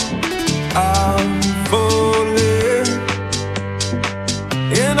for? I'm falling.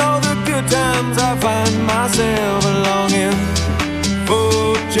 In all the good times I find myself longing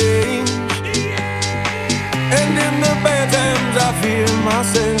for change. And in the bad times I feel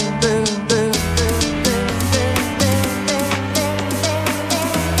myself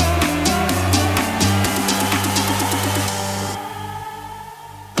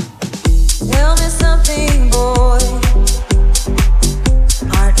Tell me something, boy.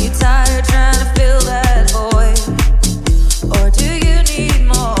 Aren't you tired trying to fill that void? Or do you need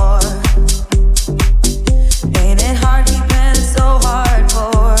more? Ain't it hard keeping it so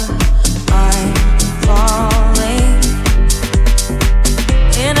hardcore? I'm falling.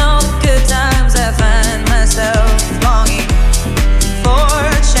 In all the good times I find myself longing for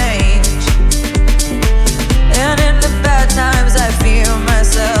change. And in the bad times I feel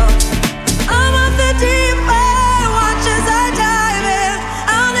myself. I'm at the deep end, watch as I dive in.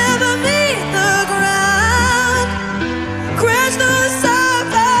 I'll never meet the ground. Crash to the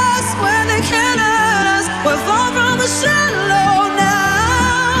surface where they can't hurt us. We're far from the shallow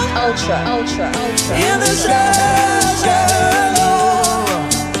now. Ultra. In the shallow.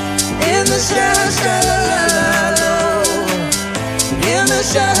 In the shallow. In the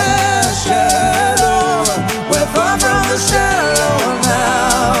shallow. We're far from the shallow now.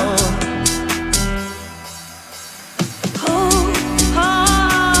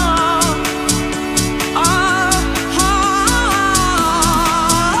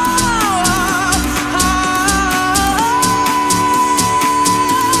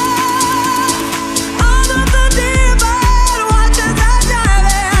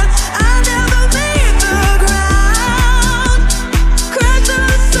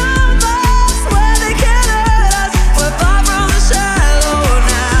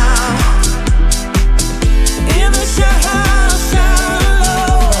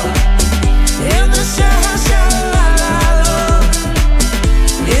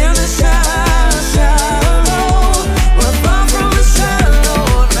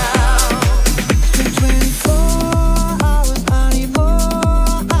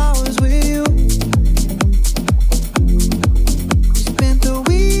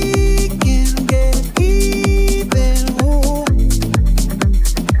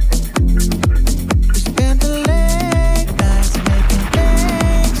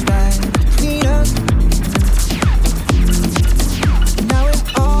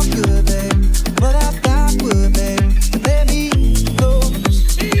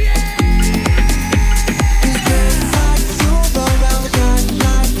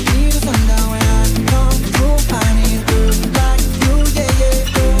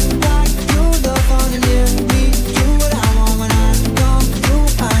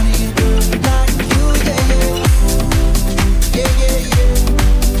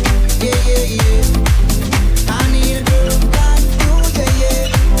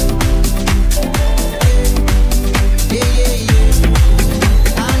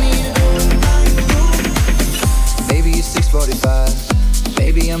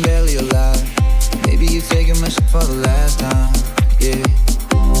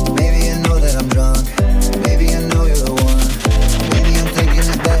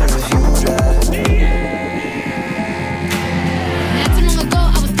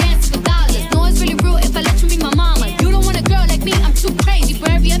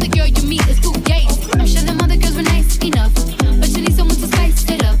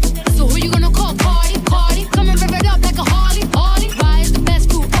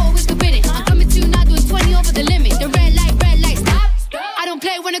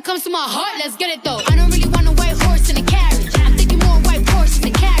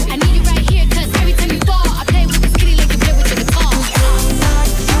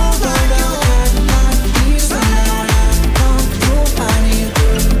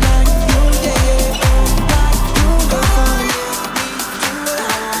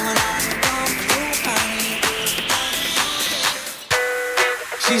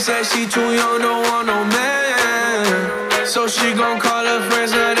 She said she too young, don't want no man. So she gon' call her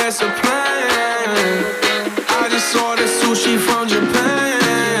friends, now that's a plan. I just ordered sushi from Japan.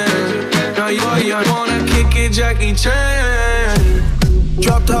 Now you wanna kick it, Jackie Chan.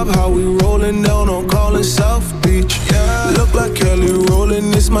 Drop top, how we rollin' down on Collin South Beach. Yeah. Look like Kelly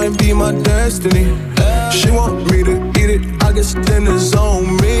rollin', this might be my destiny. She want me to eat it, I guess dinner's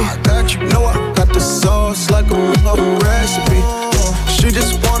on me. I got you, know I got the sauce like a recipe. She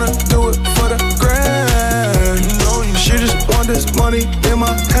just wanna do it for the grand. She just wanna want this money in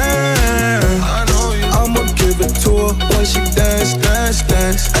my hand. I'ma give it to her when she dance, dance,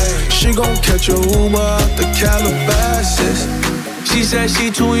 dance. She gon' catch a Uber out the Calabasas. She said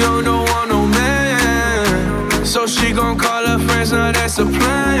she too young, don't want no man. So she gon' call her friends, now that's a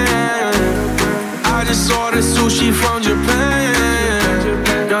plan. I just ordered sushi from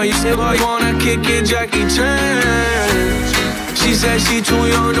Japan. Now you say, boy, you wanna kick it, Jackie Chan. She said she too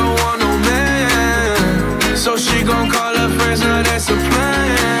young, don't want no man. So she gon' call her friends, now that's a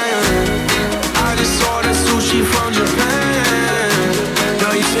plan. I just ordered sushi from Japan.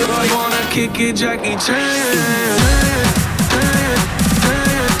 Now you say, boy, you wanna kick it, Jackie Chan.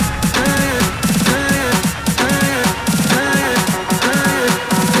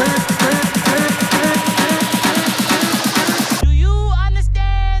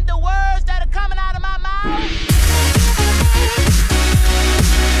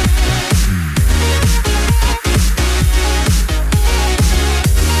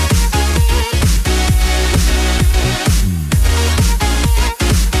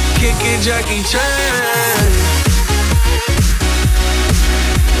 Jackie Chan.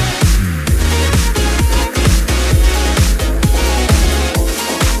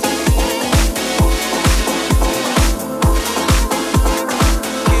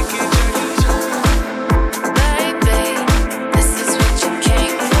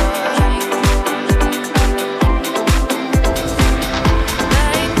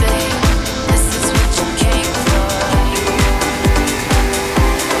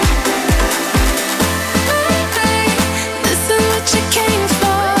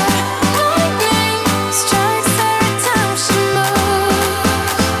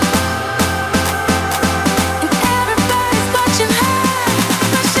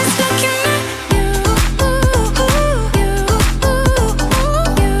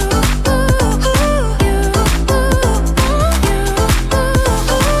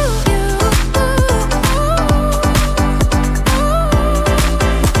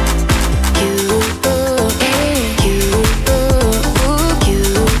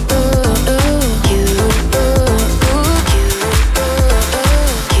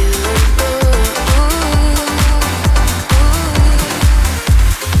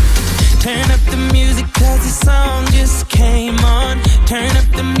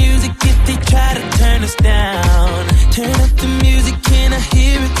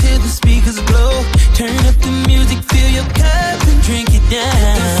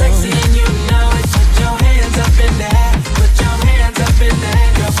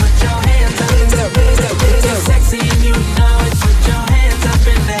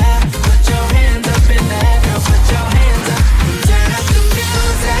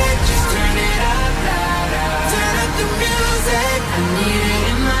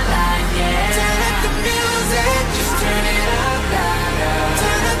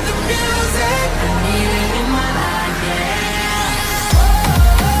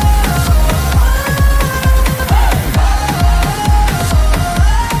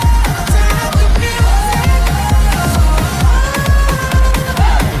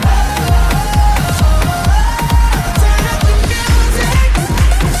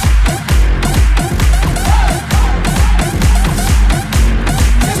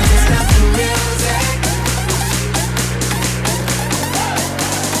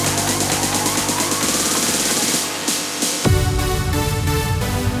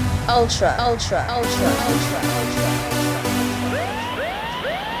 Ultra, ultra, ultra, ultra, ultra.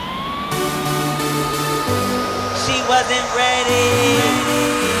 She wasn't ready.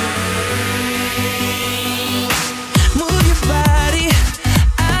 Move your body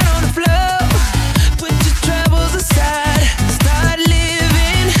out on the floor. Put your troubles aside. Start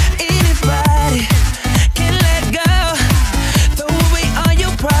living. Anybody can let go. Throw away all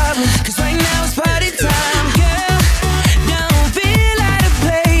your problems. 'Cause right now it's party time, girl. Don't feel out of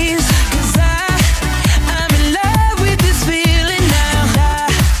place. 'Cause I'm in love with this feeling now.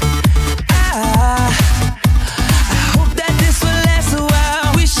 I hope that this will last a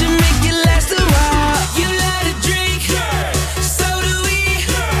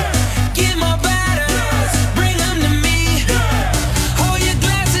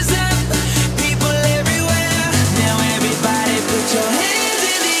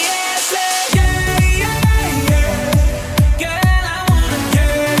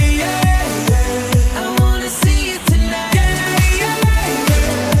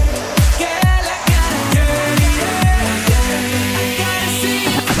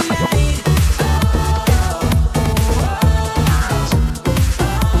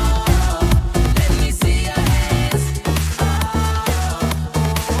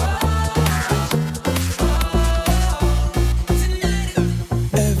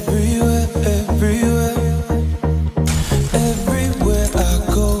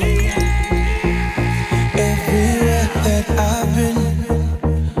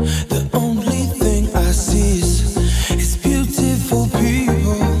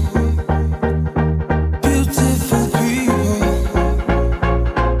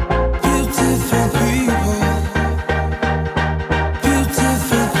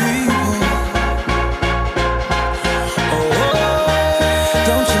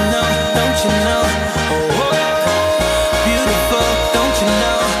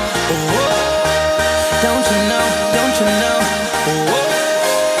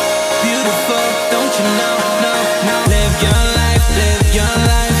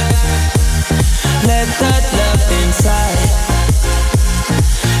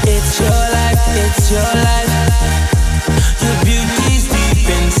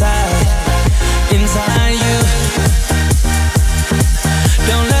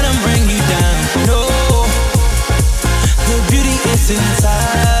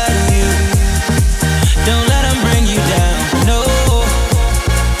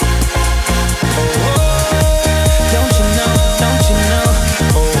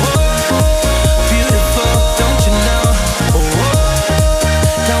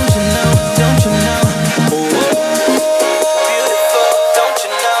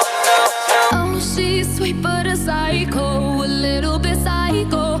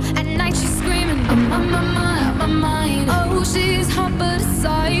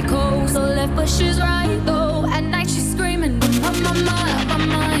she's right though. At night she's screaming, my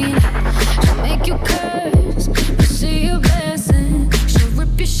mind. She'll make you curse, but see your blessing. She'll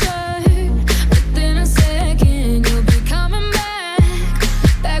rip your shirt within a second. You'll be coming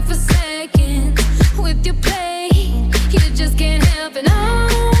back for second with your plate. You just can't help it. No,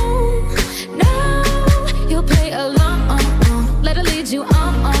 you'll play along. Let her lead you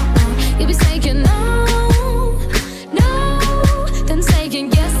on. You'll be saying no, then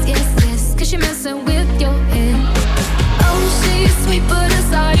saying yes, 'cause you're messing with your head. Oh, she's sweet but a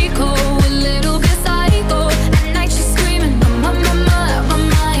psycho, a little bit psycho. At night she's screaming, my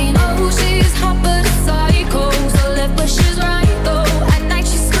mind. Oh, she's hot but a psycho, so left but she's right though. At night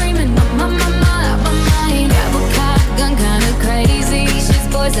she's screaming, my mind. Grab a gun, kinda crazy. She's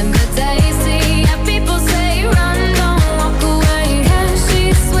poison but tasty. Yeah, people say run, don't walk away. Yeah,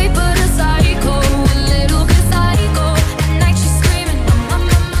 she's sweet but a psycho, a little bit psycho. At night she's screaming, my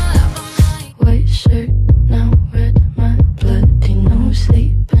mind. White shirt, now red, my bloody nose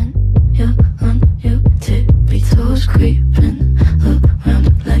sleeping. You're on your tippy toes, creeping around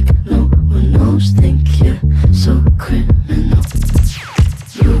like no one knows. Think you're so criminal.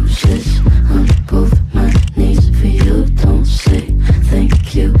 Bruises on both my knees for you. Don't say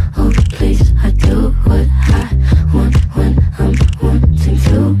thank you. Oh, please, I do what I want when I'm wanting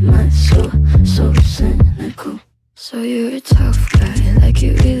to. My soul, so cynical. So you're a tough guy, like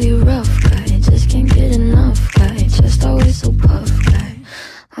you're really rough guy. Just can't get enough guy, just always so puff guy.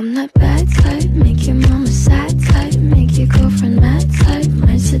 I'm that bad type, make your mama sad type, make your girlfriend mad type,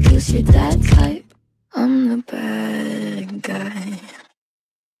 might seduce your dad type. I'm the bad guy.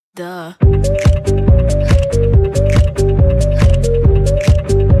 Duh.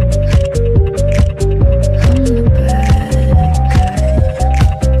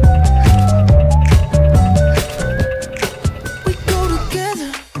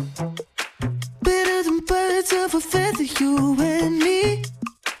 Better than birds of a feather, you and me.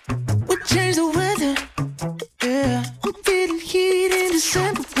 We change the weather, yeah. I'm feeling heat in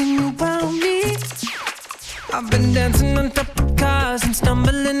December when you found me. I've been dancing on top of cars and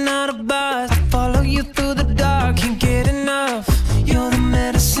stumbling out of bars. I follow you through the dark, can't get enough. You're the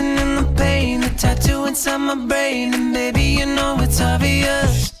medicine and the pain, the tattoo inside my brain. And baby, you know it's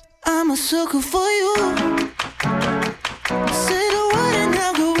obvious, I'm a sucker for you. Say the word and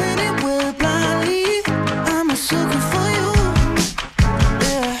I'll go anywhere blindly. I'm a sucker for you.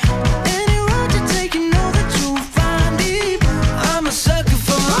 Yeah. Any road you take, you know that you'll find me. I'm a sucker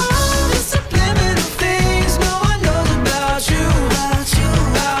for all the subliminal things no one knows about you. And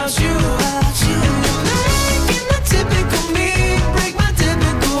you're making the typical me break my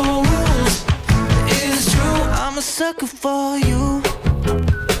typical rules. It's true, I'm a sucker for you.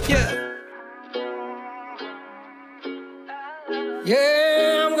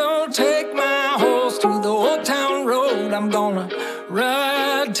 Yeah, I'm gonna take my horse to the old town road. I'm gonna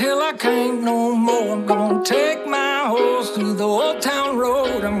ride till I can't no more. I'm gonna take my horse to the old town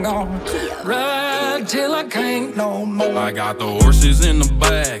road. I'm gonna ride till I can't no more. I got the horses in the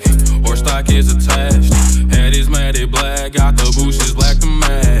back, horse stock is attached. Head is matted black, got the bushes black to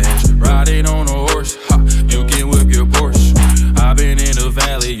match. Riding on a horse, ha, you can whip your Porsche. I've been in the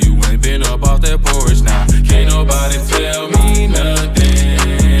valley, you ain't been up off that porch. Now, can't nobody tell me nothing.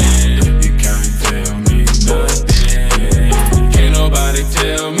 You can't tell me nothing. Can't nobody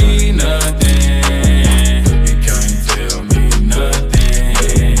tell me nothing. You can't tell me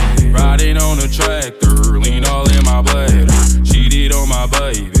nothing. Riding on a tractor, lean all in my bladder. Cheated on my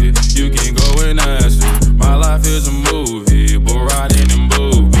baby, you can go and ask her. My life is a movie, but riding in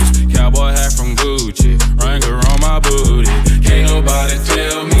boobies. Cowboy hat from Gucci, Wrangler on my booty. Can't nobody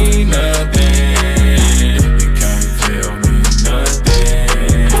tell me nothing. You can't tell me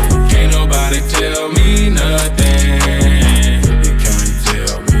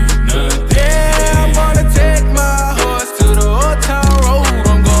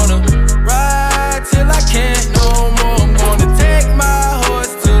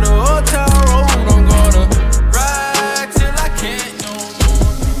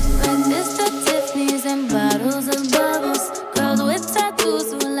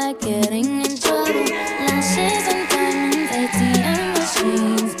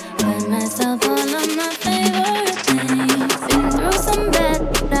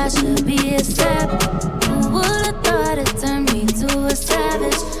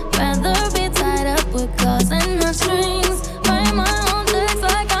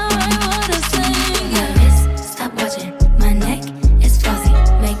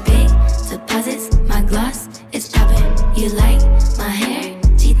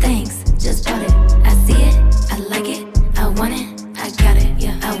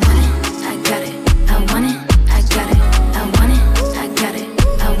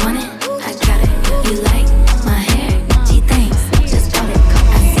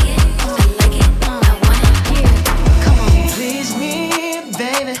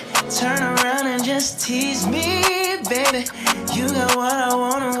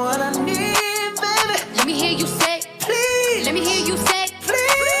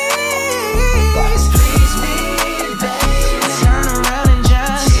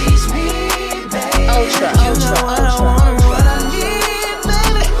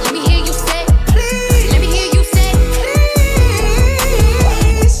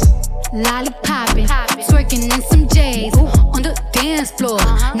floor.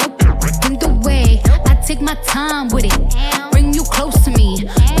 No in the way. I take my time with it. Bring you close to me.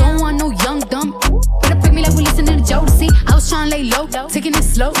 Don't want no young dumb. Better pick me like we listening to Jodeci. I was trying to lay low, taking it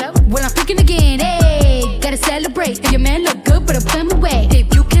slow. When I'm picking again, hey, gotta celebrate. If your man look good, but put him away.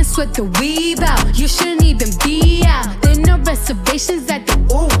 If you can sweat the weave out, you shouldn't even be out. There no reservations at the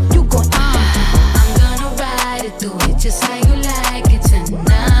ooh, you go I'm gonna ride it through it just how you like it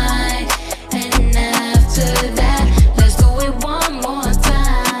tonight. And after that, let's do it one more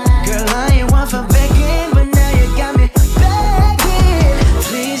time. Girl, I ain't one for begging, but now you got me begging.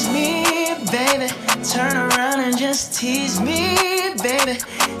 Please me, baby. Turn around and just tease me, baby.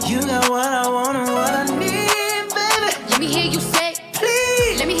 You got what I want and what I need, baby. Let me hear you say,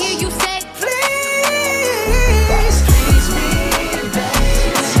 please. Let me hear you say, please. Please me, baby.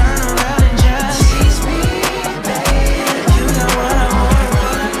 Turn around and just tease me, baby. You got what I want and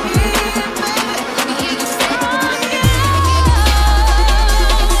what I need, baby. Let me hear you say,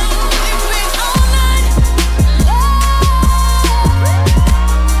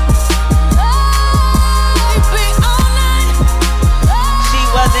 She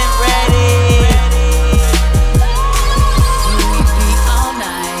wasn't ready. All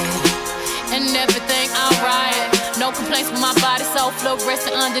night and everything alright. No complaints with my body, so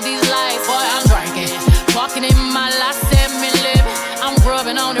fluorescent under these lights. Boy, I'm drinking, walking in my life, 7 living. I'm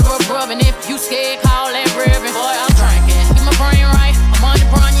grubbing on it, rubbing. If you scared, call that ribbon. Boy, I'm drinking, get my brain right. I'm on the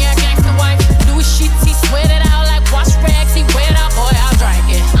brown, yeah, gangsta wife. Louis sheets, he sweat it out like wash rags. He wet out, boy, I'm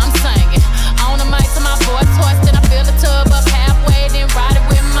drinking. I'm singing on the mic to my voice hoarse. Then I fill the tub up halfway, then ride it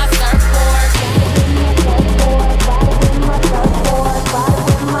with my surfboard.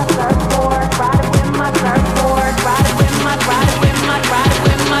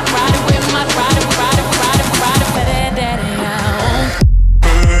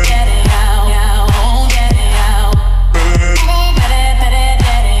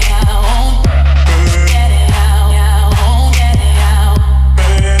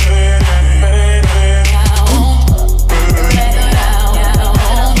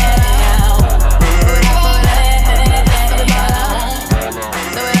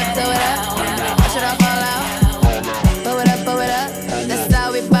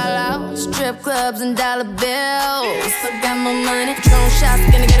 Clubs and dollar bills. Still got my money. Patron shots,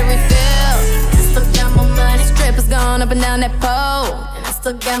 gonna get a refill. Still got my money. Strippers going up and down that pole. And I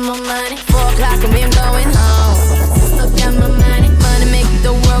still got my money. 4 o'clock and we ain't going home. Still got my money. Money make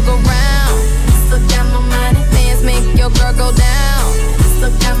the world go round. Still got my money. Dance make your girl go down.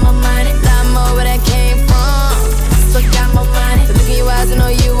 Still got my money. Lot more where that came from. Still got my money. So look in your eyes and know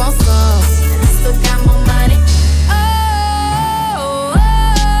you want some. Still got my money.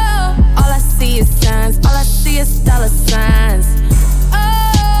 All I see is dollar signs.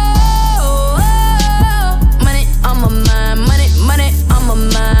 Oh, money on my mind, money on my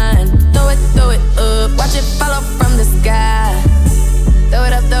mind. Throw it up, watch it fall off from the sky. Throw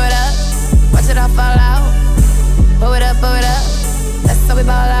it up, watch it all fall out. Blow it up, that's how we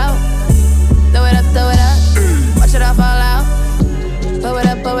ball out. Throw it up, watch it all fall out. Blow it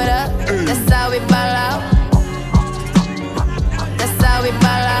up, that's how we ball out. That's how we ball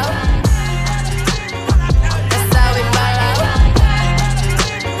out.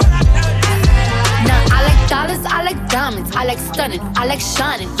 I like diamonds, I like stunning, I like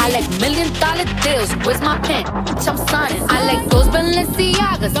shining, I like $1 million deals. Where's my pen? Bitch, I'm signing. I like those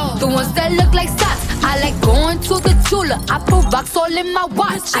Balenciagas, the ones that look like socks. I like going to the Tula, I put rocks all in my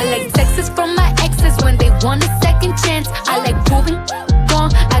watch. I like texts from my exes when they want a second chance. I like proving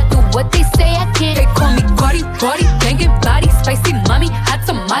wrong, I do what they say I can't. They call me Cardi, banging body, spicy mommy, hot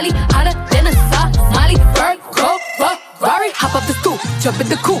tamale, hotter than a Somali. Virgo, Ferrari, hop up the stoop, jump in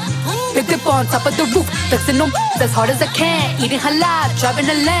the coupe. Big dip on top of the roof, flexing them as hard as I can. Eating halal, driving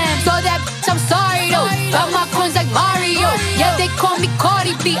a lamb. So that bitch, I'm sorry though. Got my coins like Mario. Yeah, they call me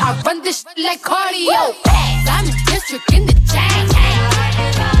Cardi B. I run this shit like cardio. I'm in district in the chain.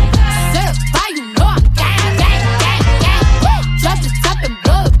 Certified, you know I'm gang. Drop the top and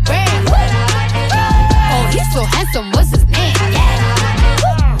blow the brand. Oh, he's so handsome, what's his name?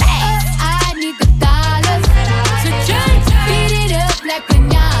 I need the dollars to just beat it up like a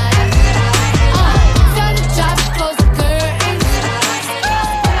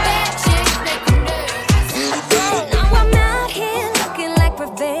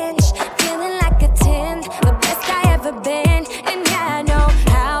been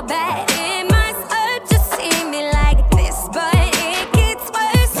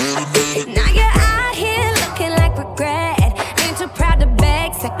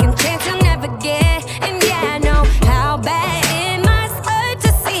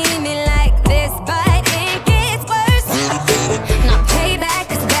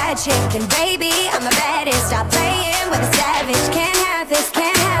then baby, I'm the baddest. Stop playing with a savage. Can't have this,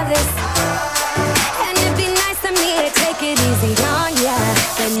 can't have this. And it'd be nice of me to take it easy on ya,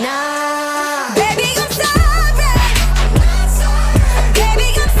 but nah. Baby, I'm sorry. Baby,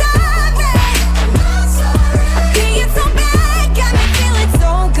 I'm sorry. Being so bad got me feeling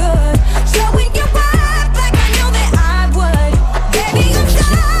so good. Showing you up like I know that I would. Baby, I'm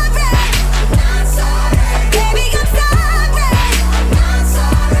sorry. Baby, I'm sorry.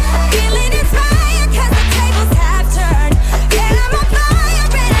 Feeling inspired 'cause the tables have turned. Yeah, I'm on fire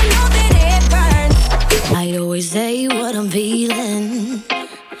and I know that it burns. I always say what I'm feeling.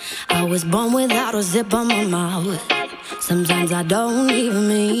 I was born without a zip on my mouth. Sometimes I don't even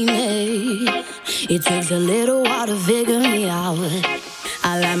mean it. It takes a little while to figure me out.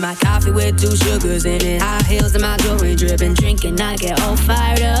 I like my coffee with 2 sugars in it. High heels and my jewelry dripping. Drinking, I get all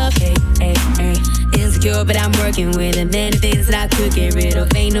fired up. Hey, hey, hey. Insecure, but I'm working with it. Many things that I could get rid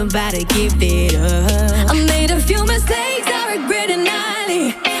of. Ain't nobody give it up. I made a few mistakes I regret it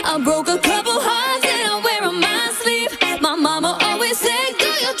nightly. I broke a couple hearts and I wear on my sleeve. My mama always said,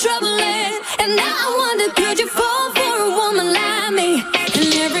 girl, you're troubling. And now I wonder, could you fall for a woman like me?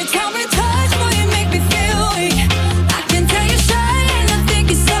 And every time we touch, boy, you make me feel weak. I can tell you're shy and I think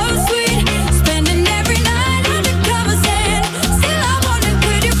you're so sweet. Spending every night under covers and still I wonder,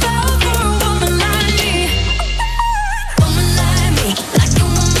 could you fall for a woman like me? Woman like me, like a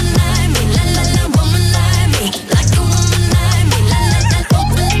woman like me. La la la, woman like me, like a woman like me. La la la,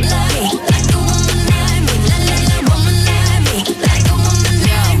 woman like me, like a woman like me. La la la, woman like me, like a woman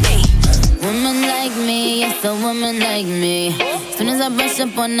like me. Woman like me, yes, a woman like me. Soon as I brush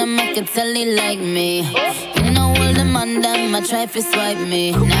up on them, I can tell they like me. You know all them on them, I try to swipe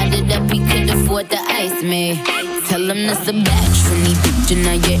me. Now that he could afford to ice me. Tell them that's a batch for me, bitch, in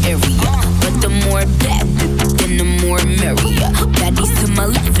your area. But the more bad, then the more merrier. Baddies to my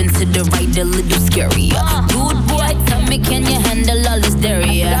left and to the right, a little scarier. Good boy, tell me, can you handle all this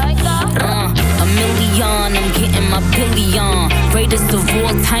dairy? A million, I'm getting my billion. Greatest of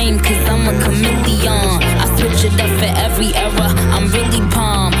all time, 'cause I'm a chameleon. I switch it up for every era, I'm really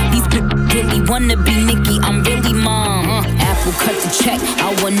palm. These people really wanna be Nicki, I'm really mom. Apple cut the check, I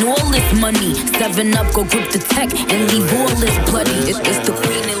want all this money. 7 Up, go grip the tech and leave all this bloody. It's the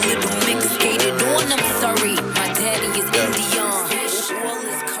queen and little mix skated on, I'm sorry. My daddy is Indian, all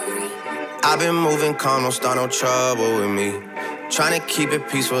this curry. I've been moving calm, don't start no trouble with me. Trying to keep it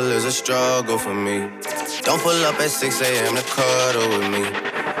peaceful is a struggle for me. Don't pull up at 6 a.m. to cuddle with me.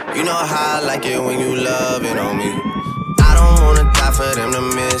 You know how I like it when you love it on me. I don't wanna die for them to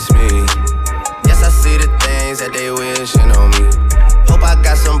miss me. Yes, I see the things that they wishing on me. Hope I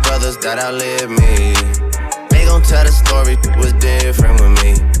got some brothers that outlive me. They gon' tell the story, it was different with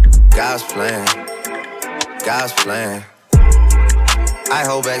me. God's plan, God's plan. I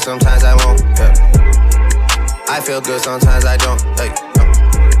hold back, sometimes I won't. Yeah. I feel good, sometimes I don't. Hey, no.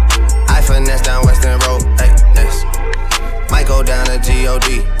 I finesse down Western Road. Hey, next. Might go down to G.O.D.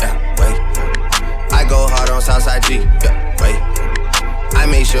 Yeah, wait. I go hard on Southside G. Yeah, wait. I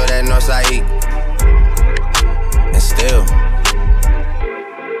make sure that Northside eat. And still,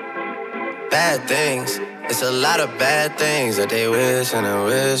 bad things. It's a lot of bad things that they wish and they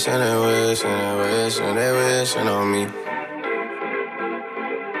wish and they wish and they wish and they wishing on me.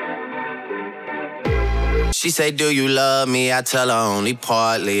 She say, do you love me? I tell her only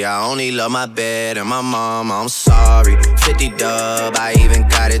partly. I only love my bed and my mama, I'm sorry. 50 dub, I even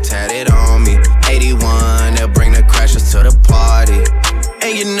got it tatted on me. 81, they'll bring the crashers to the party.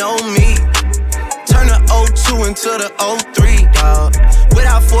 And you know me, turn the 02 into the 03, dawg.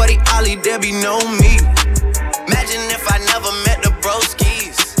 Without 40 Ollie, there be no me. Imagine if I never met the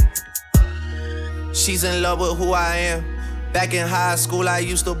broskies. She's in love with who I am. Back in high school, I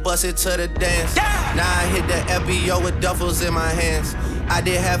used to bust it to the dance. Now I hit the FBO with duffels in my hands. I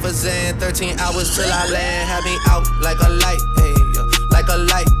did half a Zan, 13 hours till I land. Had me out like a light, ayy, like a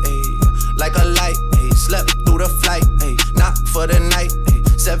light, ayy, like a light, ayy. Slept through the flight, ayy, not for the night, ayy.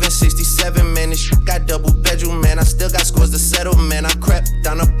 767, man, this shit got double bedroom, man. I still got scores to settle, man. I crept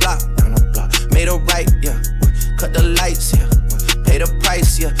down the block, made a right, yeah. Cut the lights, yeah. Pay the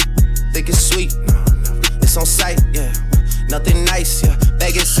price, yeah. Think it's sweet, no, it's on sight, yeah. Nothing nice, yeah.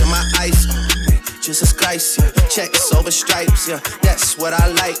 Vegas in my ice, Jesus Christ, yeah. Checks over stripes, yeah. That's what I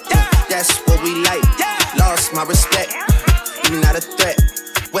like, yeah. That's what we like. Lost my respect, you not a threat.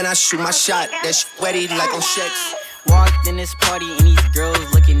 When I shoot my shot, that shit wetty like on checks. Walked in this party and these girls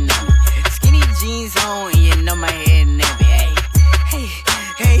looking at me. Skinny jeans on and you know my head nappy. Hey,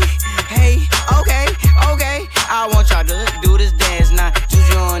 hey, hey, okay, okay. I want y'all to do this dance now.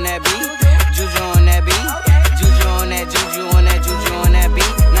 Juju on that beat, juju on that beat, juju on that, juju on that, juju on that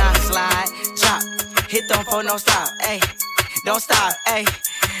beat. Now slide don't stop, ayy. Don't stop, ayy.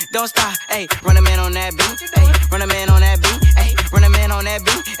 Don't stop, ayy. Run a man on that beat, ayy. Run a man on that beat, ayy. Run a man on that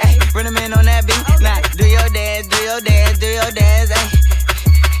beat, ayy. Run a man on that beat. Now, do your dance, do your dance, do your dance,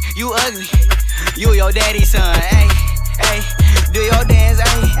 ayy. You ugly, you your daddy's son, ayy. Ayy, do your dance,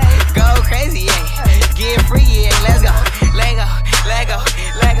 ayy. Go crazy, ayy. Get free, ayy. Let's go, let go, let go,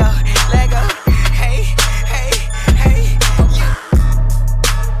 let go, let go. Hey, hey, hey.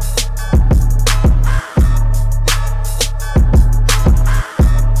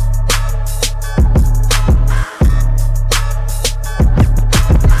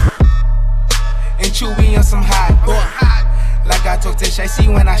 And Chewy on some hot boy. Like I talk to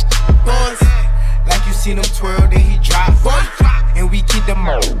Shicey when I boys. Like you seen him twirl, then he drop. And we keep them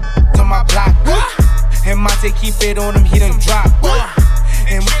on my block. And Monte keep it on him, he done drop.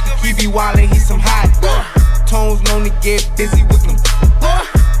 And he be wildin', he some hot. Tones known to get busy with them.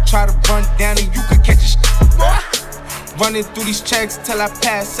 Try to run down and you could catch a running through these checks till I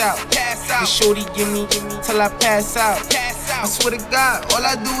pass out. And shorty give me till I pass out. I swear to God, all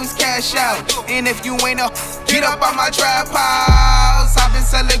I do is cash out. And if you ain't up, get up on my trap house. I've been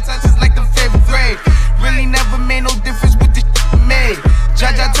selling touches like the 5th grade. Really never made no difference with the made.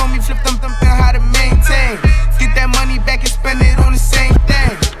 Jaja told me flip them how to maintain. Get that money back and spend it on the same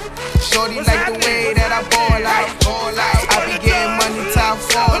thing. Shorty like the way that I ball out. I be getting money till I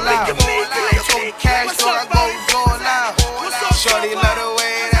fall out. Talking cash, so I go all out. Shorty love the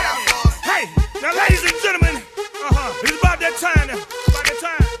way that I fall. Hey, now ladies and gentlemen, it's about that time now. About that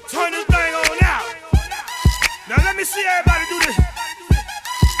time. Turn this thing on out. Now let me see everybody do this.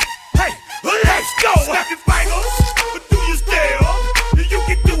 Hey, let's go. Snap your fingers, but do you still? You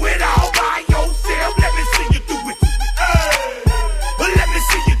can do it all by yourself. Let me see you do it. Let me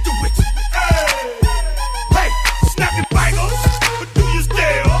see you do it. Hey, snap your fingers, but do you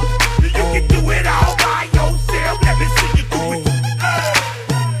still? You can do it all by yourself. Let me see you do it.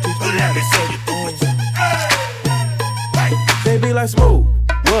 Let me see you do it. They be like, Smooth,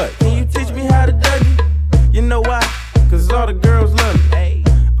 what? Can you teach me how to Dougie? You know why? Cause all the girls love me.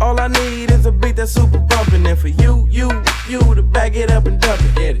 All I need is a beat that's super bumpin'. And for you to back it up and dump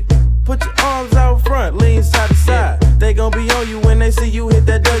it. Get it? Put your arms out front, lean side to side. They gon' be on you when they see you hit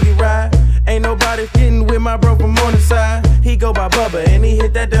that Dougie ride. Ain't nobody getting with my bro from on the side. He go by Bubba and he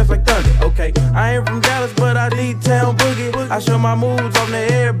hit that dance like thunder. Okay, I ain't from Dallas, but I need town boogie. I show my moves on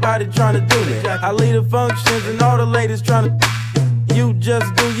there, everybody tryna do me. I lead the functions and all the ladies tryna. You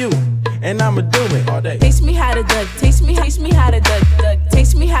just do you, and I'ma do it all day. Taste me how to duck, taste me how to duck,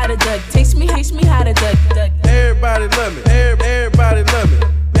 taste me how to duck, taste me how to duck. Everybody love me, everybody love me,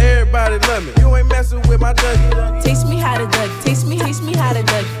 everybody love me. You ain't messing with my Dougie. Taste me how to duck, taste me how to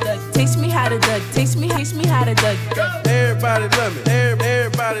duck, taste me how to duck, taste me how to duck. Everybody love me,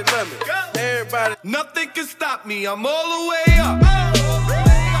 everybody love me, everybody. Nothing can stop me, I'm all the way up.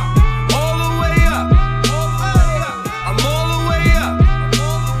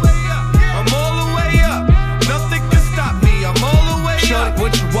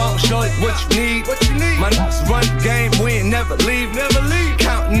 What you want, show it what you need. My niggas run the game, we ain't never leave.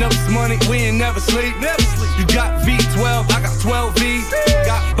 Counting up this money, we ain't never sleep. You got V12, I got 12 V's.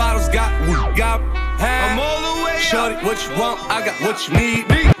 Got bottles, got weed, got I'm all the way up. Shorty, what you want, I got what you need.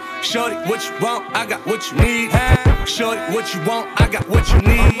 Shorty, what you want, I got what you need. Shorty, what you want, I got what you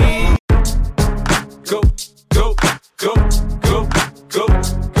need. Go, go, go, go, go,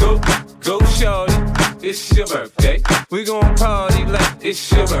 go, go, shorty. It's your birthday. We gon' party like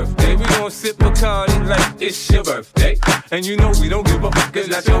it's your birthday. We gon' sip Bacardi like it's your birthday. And you know we don't give a fuck, it's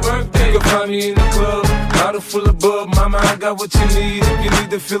not your birthday. You can find me in the club, bottle full of bub. Mama, I got what you need if you need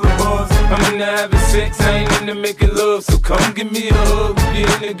to fill the bars. I'm into having sex, I ain't into making love. So come give me a hug, you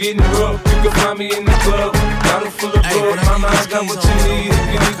into getting rough. You can find me in the club, bottle full of bub. Mama, I got what you need if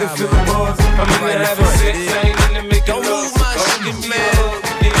you need to fill the bars. I'm into having sex, I ain't into making love. So come give me a hug.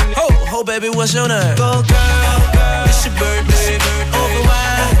 Ho, baby, what's your name? Go, girl, it's your birthday. Over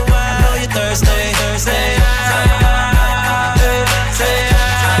wine, I know you're thirsty. Say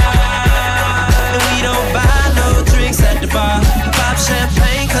and we don't buy no drinks at the bar. Pop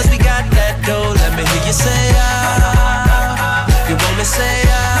champagne, cause we got that dough. Let me hear you say you want me say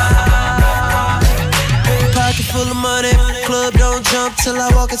Pocket full of money, club don't jump till I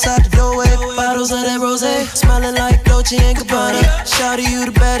walk inside the doorway. Bottles of that rosé, smelling like Dolce & Gabbana. Shawty, you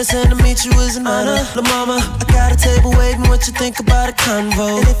the baddest, and to meet you is an honor. La mama, I got a table waiting, what you think about a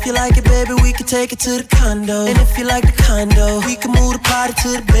convo? And if you like it, baby, we can take it to the condo. And if you like the condo, we can move the party to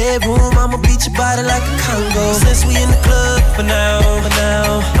the bedroom. I'ma beat your body like a Congo. Since we in the club, for now,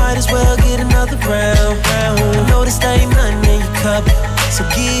 might as well get another round. I know this ain't nothing in your cup, so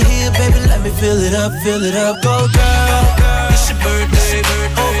get here, baby, let me fill it up, go girl. It's your birthday,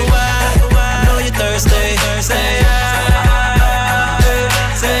 over wide. I know you're thirsty. Say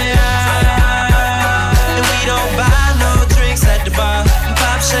yeah, say yeah. And we don't buy no drinks at the bar.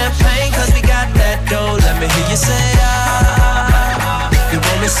 Pop champagne 'cause we got that dough. Let me hear you say yeah. You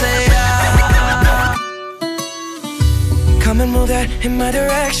want me say yeah. Come and move that in my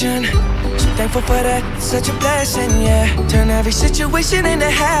direction. So thankful for that, it's such a blessing, yeah. Turn every situation into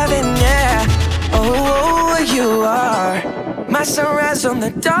heaven, yeah. Oh, you are my sunrise on the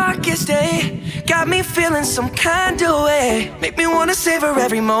darkest day. Got me feeling some kind of way. Make me wanna savor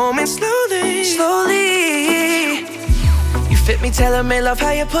every moment slowly, slowly. You fit me, tailor-made, love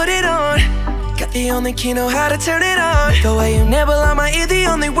how you put it on. Got the only key, know how to turn it on. The way you nibble on my ear, the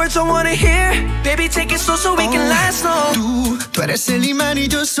only words I wanna hear. Baby, take it slow so we can last long. Tú eres el imán y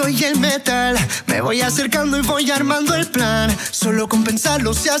yo soy el metal. Me voy acercando y voy armando el plan. Solo con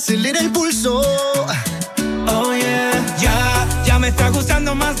pensarlo se acelera el pulso. Oh yeah, ya me está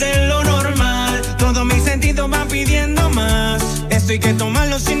gustando más de lo normal. Todos mis sentidos van pidiendo más. Esto hay que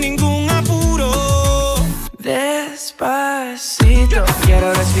tomarlo sin ningún apuro. Despacito,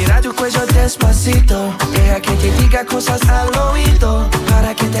 quiero respirar tu cuello despacito. Deja que te diga cosas al oído,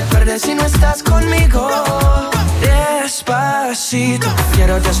 para que te acuerdes si no estás conmigo. Despacito,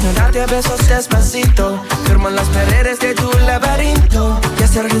 quiero desnudarte a besos despacito. Firmo en las paredes de tu laberinto y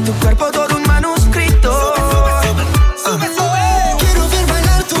hacer de tu cuerpo todo un manuscrito. Sube, quiero ver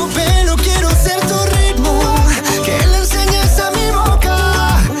bailar tu pelo, quiero ser tu ritmo. Que le enseñes a mi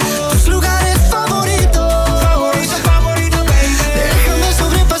boca tus lugares favoritos. Favorito, baby. Déjame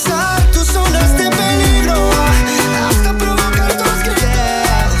sobrepasar tus zonas de peligro hasta provocar tus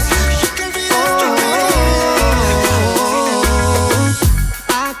gritos. Yo que olvides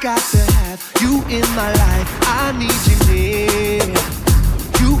I got to have you in my life. I need you near.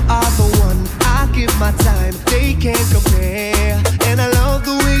 You are the one. I give my time. They can't compare. And I love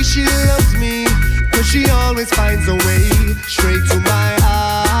the way she loves me, 'cause she always finds a way straight to my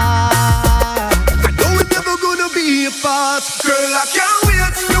heart. I know we're never gonna be apart. Girl, I can't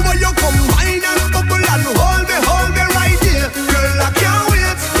wait. The way you come wine and bubble and hold me right here. Girl, I can't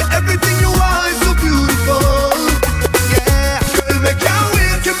wait. Yeah, everything you are is so beautiful. Yeah, girl, I can't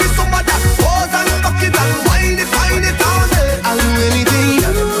wait. Give me some of that pose and fuck it and wine it all day. I'll do anything you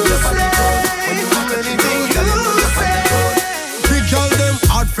say.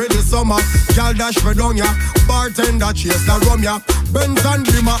 For the summer, y'all dash for down ya. Bartender chase the rum ya. Benz and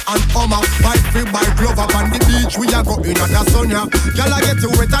Beamer and Hummer. Bike free bike love up on the beach. We a go in at the sun ya. Y'all a get you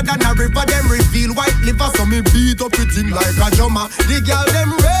wetter than a river. Them reveal white liver, so me beat up it in like a drummer. The girl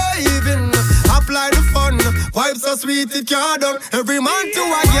them raving, apply the fun. Vibes so sweet it can't done. Every man to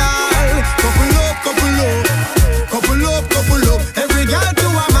a girl. Couple up, couple up, couple up, couple up. Every girl to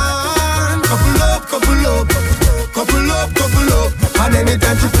a man. Couple up, couple up, couple up, couple up. And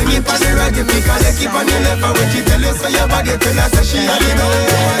anytime she fling it on the right, you pick a leg, keep on the left. And when she tell you, so your body tell her, say she a the know.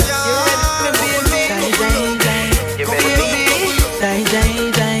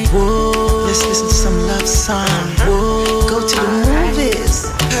 Whoa, let's listen to some love song. Whoa, go to the movies,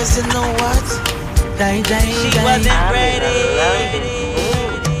 'cause you know what? She wasn't ready.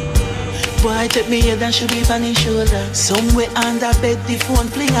 Boy, take me head and should be on his shoulder. Somewhere under bed, the phone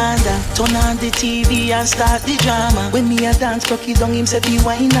fling under. Turn on the TV and start the drama. When me a dance, cocky down him say be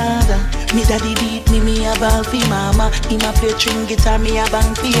wine under. Me daddy beat me a ball fi mama. Him a play string guitar, me a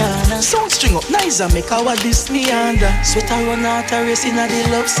bang piano. Sound string up nice and make our this me under. Sweat a run out a race inna the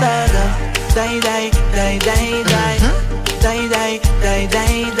love saga. Die, die, die, die, die. Die, die, die,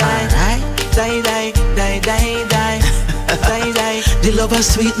 die, die. Die, die, die, die, die. Die, die. The lover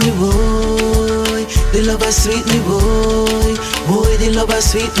sweet me, boy. The lover sweet me, boy. Boy, the lover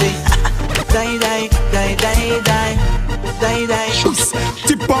sweet me. Die, die, die, die, die. Die, die.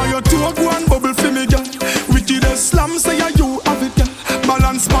 Tip on your toe, go and bubble for me, girl. Wicked as slam, say you have it, girl.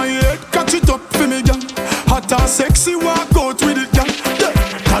 Balance my head, catch it up for me, girl. Hot and sexy, walk out with it, girl.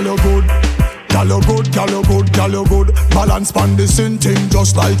 Girl, you good. Girl, you good, girl, you good, girl, you good. Balance pan the same thing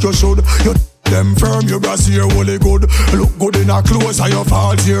just like you should. You them firm, your brassiere really good. Look good in a clothes, and your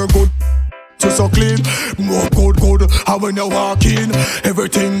falls here good. So clean, more good. And when you walk in,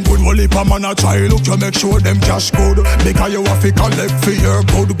 everything good. Well, if a man a try, look, you make sure them cash good. Because you have to collect for your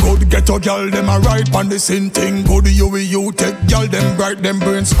good. Get a girl, them a right on the same thing good. You take girl, them bright, them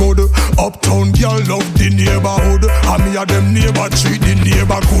brains good. Uptown girl love the neighborhood. And me a them neighbor treat the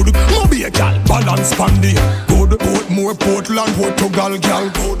neighbor good. No be a girl, balance pan the good. Portmore, Portland, Portugal, girl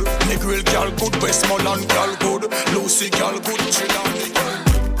good. Negril girl good, Westmoreland girl good. Lucy girl good, Trinidad girl.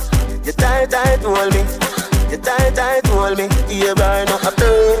 You tight, hold me. You tight, hold me. You burn up a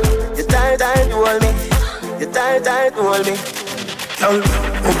turn. You tight, tight, hold me. You tight, hold me. Girl,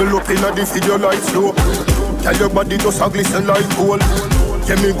 bubble up inna the video like slow. Girl, your body just a glisten like gold.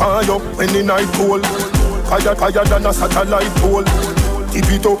 Get me wind up when the night cold. Higher than a satellite pole. Tip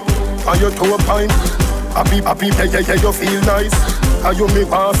it up on your toe pine. Happy, yeah, you feel nice. And you me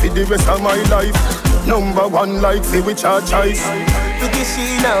want for the rest of my life. Number one like me with your choice. Pretty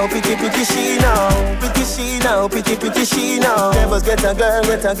she now, pretty she now. Pretty she now, pretty she now. Never get a girl.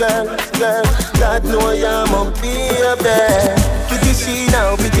 God know I'm be up there. Pretty she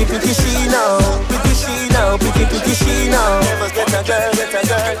now, pretty she now. Pretty she now, pretty she now. Never get a girl.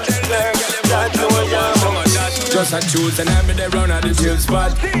 God know I'm just a choose and I'm in the round at the chill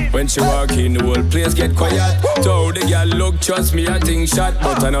spot. When she walk in, the whole place get quiet. So the girl look, trust me, I think shot.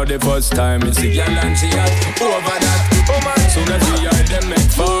 But I know the first time it's the girl and she hot. Over that, soon as we are them make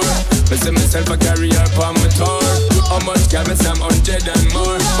four. I see myself a carry her on my tour. How much girl me some 100 and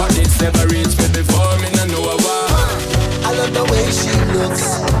more. But it's never reached me before, me no know a war. I love the way she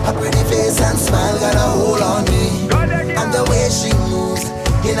looks. Her pretty face and smile got a hold on me. And the way she moves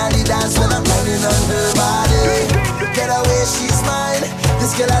in the dance when I'm grinding on her body. Get away, she's mine.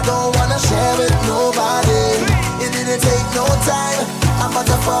 This girl I don't wanna share with nobody. It didn't take no time. I'm about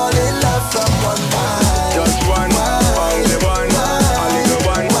to fall in love from one night. Just one, only one, only the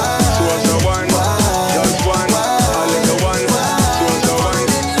one, was the one. Just one, only the one, was the one.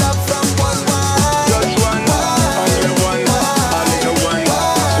 In love from one night. Just one, only the one, only the one,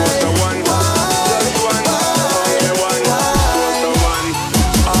 was the one. Just one, only the one, was the one.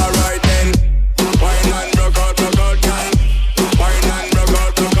 Alright then, wine and rock out, girl. Wine and rock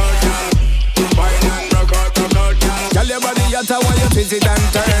out, girl. Wine and rock out, girl. Tell your body you want you twist it and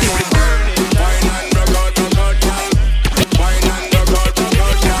turn it. Wine and rock out, girl. Wine and rock out,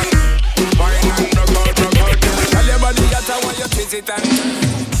 girl. Wine and rock out, girl. Tell your body you want you twist it and turn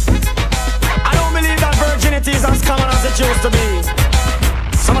it. I don't believe that virginity is as common as it used to be.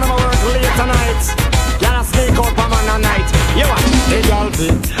 Some of them are work late tonight. Gotta sneak out for man at night. You want the girl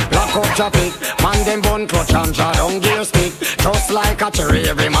fit, lock up traffic. Man them bun clutch and draw down gear stick. Just like a cherry,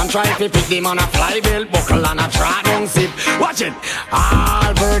 every man try to pick them on a fly belt buckle and a try down zip. Watch it.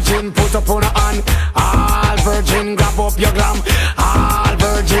 All virgin put up on a hand. All virgin grab up your glam. All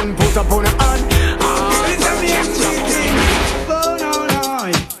virgin put up on a hand. All virgin grab up. Oh no no,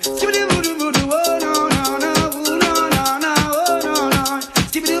 skibidi voodoo voodoo. Oh no no no, oh no no no, oh no no.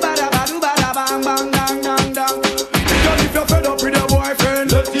 Skibidi bada bada bada bang bang dang dang dang. Girl, if you're fed up with your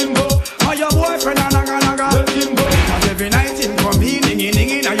boyfriend, let him go. Or your boyfriend a naga naga, let him go. 'Cause every night him come in, dinging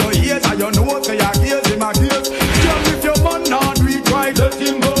in your ears, and your nose say your ears in my ears. Girl, if your man not do it right, let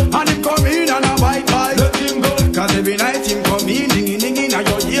him go. And him come in and a bite, let him go. 'Cause every night him come in, dinging in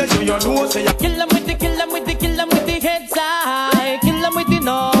your ears, and your nose say. Kill 'em with the heads high. Kill 'em with the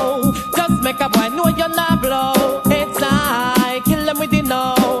no. Just make a boy know you're not blow. Heads high. Kill 'em with the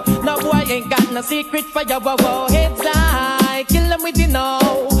no. No boy ain't got no secret for your wow. Heads high. Kill 'em with the no.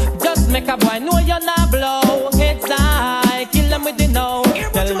 Just make a boy know you're not blow. Heads high. Kill 'em with the no.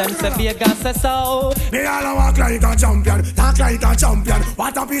 Tell them say Vegas say so. Me all walk like a champion, talk like a champion.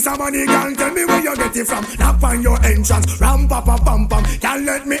 What a piece of money, girl, tell me where you get it from. Knock on your entrance, ram pa pa pam pam. Can't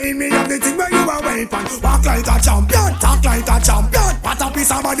let me in, me have the thing where you are waiting. Walk like a champion, talk like a champion. What a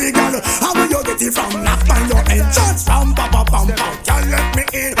piece of money, girl, how will you get it from? Knock on your entrance, ram pa pa pam pam. Can't let me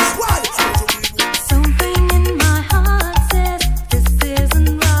in, why? Something in my heart says this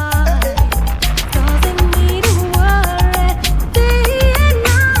isn't right, causing me to worry day and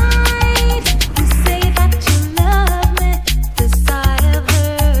night. You say that you love me, this I have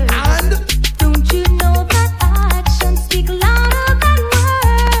heard. And don't you know that actions speak louder than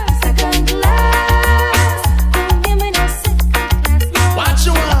words? Second class, don't give me no second class love. What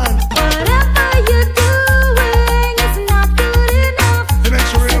you want? Whatever you're doing is not good enough. You make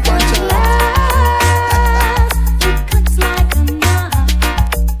sure you punch out.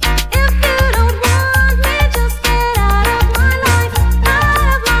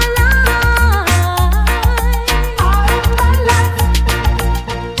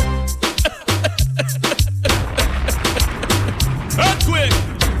 Earthquake!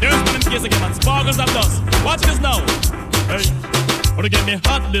 There's one in case again, man. Sparkles of dust. Watch this now. Hey, wanna get me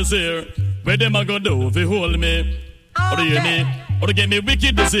hot this year? Where them a go do if you hold me? Or do you hear me? Or to get me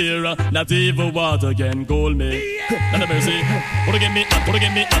wicked this year, not even water can cool me. None of mercy. Or to get me, or to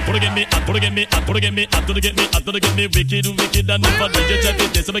get me, or to get me, or to get me, or to get me, or to get me, or to get me wicked, wicked, and if I did you check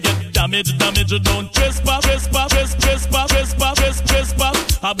it, this I get damage, don't trespass, trespass, trespass, trespass,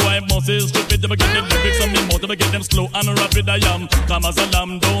 trespass. A boy must is stupid, to get them lyrics on me mouth, to get them slow and rapid. I am calm as a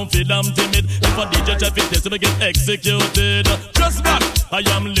lamb, don't feel I'm timid. If I did you check it, this I get executed. Just back, I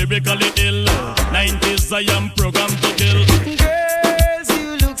am lyrically ill. 90s, I am programmed to kill. Girls,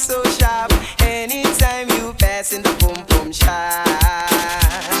 you look so sharp. Anytime you pass in the boom boom shop.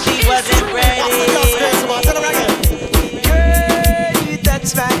 She wasn't ready. Girl, you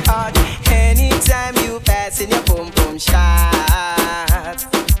touch my heart. Anytime you pass in your boom boom shop.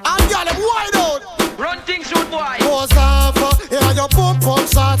 I'm got them wide out. Run things shoot boy. Pose off, yeah, your boom boom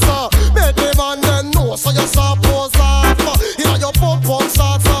shots. Make them man them know so you saw pose off. Yeah, your boom boom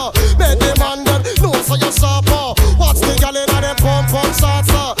shots. Make them man them know so you saw. Watch the girl in them boom boom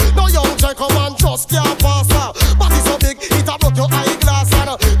shots. No young Jack come and just can't pass. Body so big it a broke your eyeglass.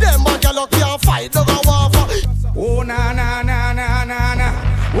 Them man girl can't fight no go off. Oh na na na na na na.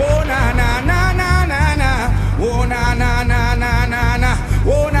 Oh na na na na na na. Oh na na na na na na.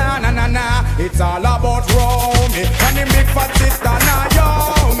 Oh na na na na. It's all about Romy and the big fat sister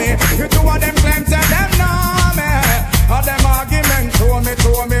Naomi. You two of them claim to them know me. All them arguments show me.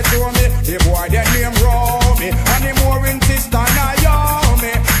 The boy that name Romy and the more in sister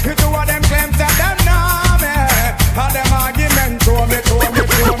Naomi. You two of them claim to them know me. All them arguments show me.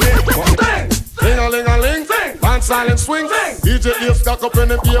 Ling-a-ling-a-ling, band silent swing. DJ Ace stuck up in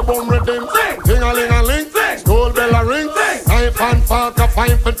the beer bum rhythm. Ling-a-ling-a-ling, gold bell a ring. Knife and fork a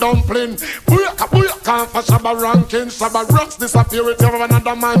fine for dumpling. Can't for Shabba ranking. Shabba rocks disappear with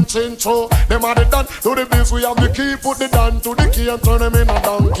another man change. So them are the done to the biz. We have the key, put the down to the key and turn them in a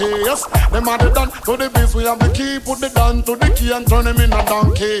donkey. Yes, them are the done to the biz. We have the key, put the down to the key and turn them in a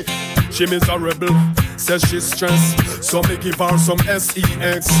donkey. She miserable, says she's stressed, so me give her some sex.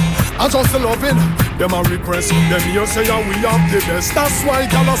 I just love it, them a request. Them here say we have the best. That's why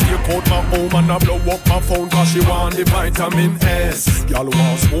y'all sneak out my home and I blow up my phone, cause she want the vitamin S. Y'all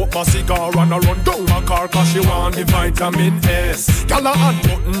want smoke my cigar and I run down my car, cause she want the vitamin S. Y'all a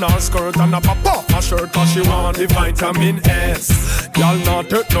unbutton her skirt and a pop off her shirt, cause she want the vitamin S. Y'all not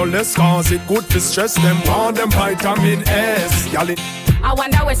take no less, cause it good to stress them, want them vitamin S. Y'all I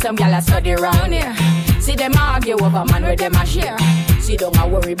wonder where some gyal a study round here. See them argue over man where them a share. See don't a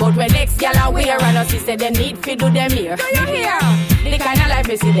worry about when next gyal a wear. And us say them need fi do them here. Do you hear? The kind of life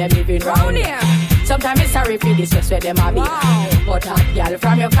me see them living round here. Sometimes it's sorry for this just where them a be. But hot gyal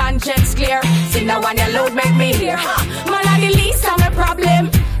from your conscience clear. See now one your load make me hear. Man a the least of my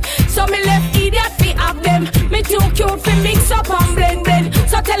problem. So me left idiot fi have them. Me too cute fi mix up and blend.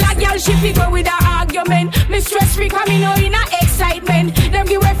 So tell a girl she fi go with her argument. Me stress free cause me know in a excitement. Them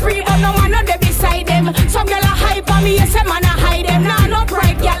give away free but no man no dey beside them. Some girl a hype on me, yes a man a hide them. Nah no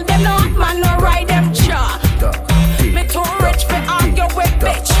pride girl, them no hot man no ride them. Cha. Me too rich fi argue with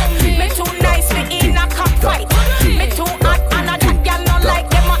bitch. Me too nice fi in a cockfight. Me too hot and a that girl no like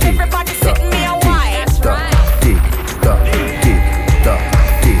them. Everybody sitting me a while. That's right.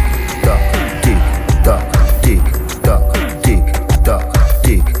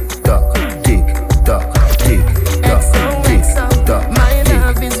 My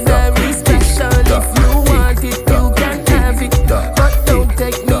love is very special. If you want it, you can have it. But don't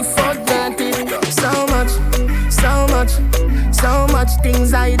take me for granted. So much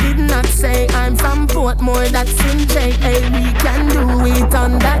things I did not say. I'm from Portmore, that's in J.A. We can do it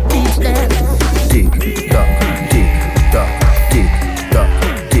on that beach there. Tick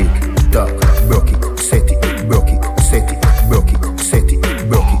tock, broke it, set it, broke it, set it, broke it, set it,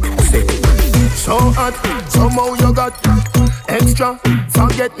 broke it, set it. So hot, somehow you got extra,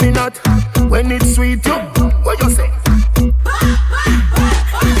 forget me not. When it's sweet, you, what you say?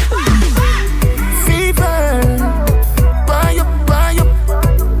 Fever, buy up.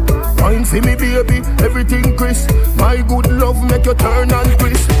 Wine for me baby, everything crisp. My good love make you turn and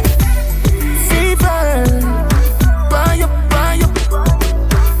crisp. Fever, buy up.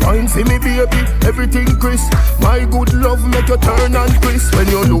 Wine for me baby, everything crisp. My good love make you turn and crisp. When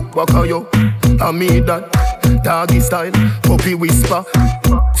you look back at you, I mean that doggy style, puppy whisper.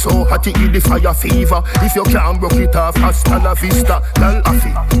 So hot it give the fire fever. If you can't broke it off, hasta la vista. Girl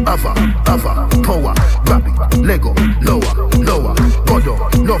affy, ava, power, grab it, Lego, lower, godo,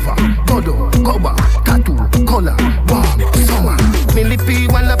 lover, cover, tattoo, color, warm, summer.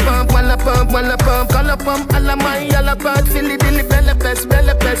 Millipede, walla pump, color pump, alla my, alla part, Philly dilly, bella pest,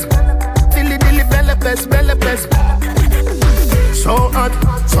 Philly dilly, bella pest. So hot,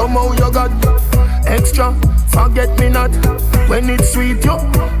 somehow you got extra, forget me not. When it's sweet, yo,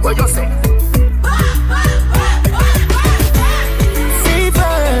 what you say?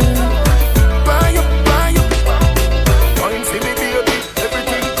 Fever, buy up. Wine see me baby,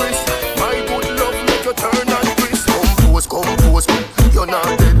 everything crisp. My good love make you turn and crisp. Compose, you're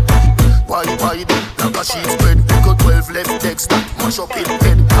not dead. Why dead? Like a sheet spread. Got 12 left decks that mash up in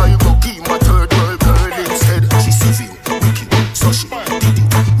head. I go keep my third world girl instead. She civil, wicked, so she did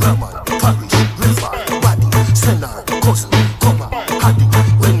it. Raman, parish, river, body, senna, cousin, come on, haddy.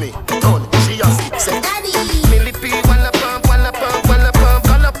 When me done, she a fit, say daddy. Millipede, walla pump, alla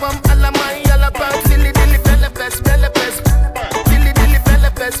my, alla pump, dilly, bella best.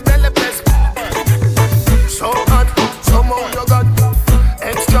 So hot, somehow you got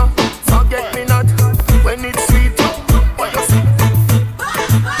extra, forget me not. When it's sweet, what you say?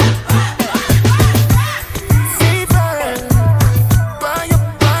 Fever, buy up.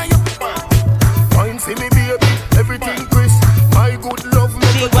 Wine see me baby, everything crisp. My good love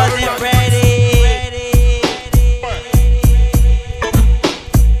make she wasn't ready.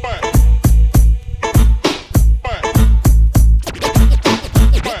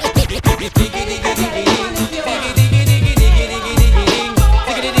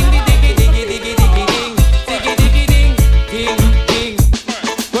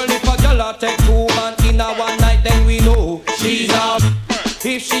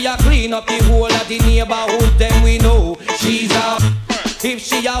 If she a clean up the whole of the neighborhood, then we know she's a. If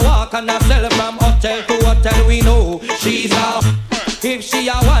she a walk and a sell from hotel to hotel, we know she's a. If she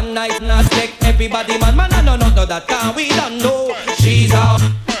a one night not take everybody man, I know none of that can we don't know she's a.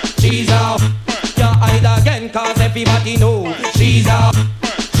 You hide again cause everybody know she's a.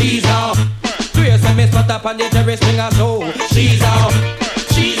 Trace me spot up on the Jerry Springer show. She's a.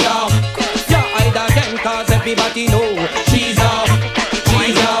 You hide again cause everybody know she's a.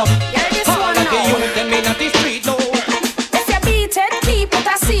 If you beat it, keep it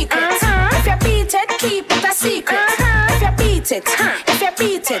a secret. If you beat it, keep it a secret. If you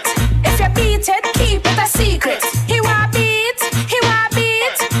beat it, keep it a secret. He want beat,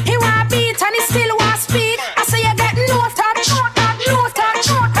 and he still want speak. I say you get no touch. He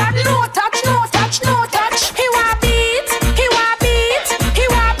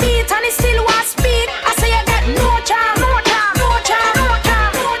want beat, and he still want speak. I say you get no charm.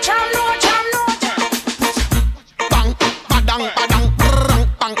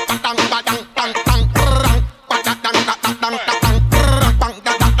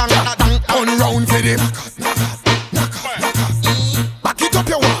 Turn round for them. Back it up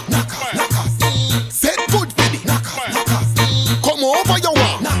your walk. Set good for them. Come over your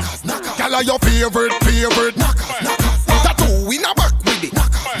walk. Girl are your favorite. Tattoo in a back with it.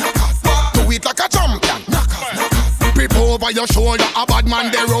 Do it like a champion. Grip over your shoulder, a bad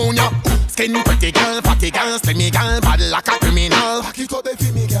man there round ya. Skin pretty girl, fatty girl, slimmy girl, bad like a criminal. Back it up the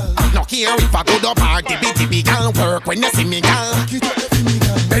femmy girl. No care if I go to party, bitty girl, work when you see me girl. Back it up the femmy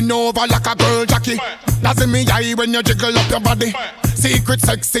girl. Bend over like a girl Jackie. That's in me eye when you jiggle up your body. Secret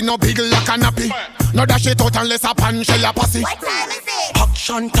sexy, no big like a nappy. No dash it out unless a pan shell a pussy. What time is it?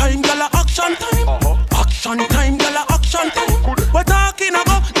 Action time, gala, action time. Action time, gala, action time. We're talking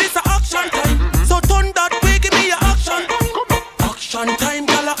about this a action time. So turn that way, give me your action time. Action time,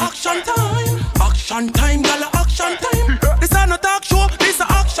 gala, action time. Action time, gala, action time. This a no talk show, this a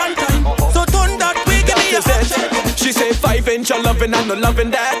action time. So turn that way, give me your action time. She say 5-inch I loving, I'm not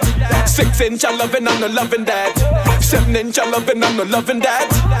loving that. 6-inch I loving, I'm not loving that. 7-inch I loving, I'm not loving that.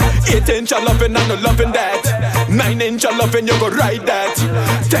 8-inch I loving, I'm not loving that. 9-inch I loving, you go ride that.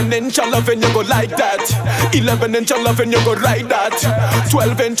 10-inch I loving, you go like that. 11-inch I loving, you go ride that.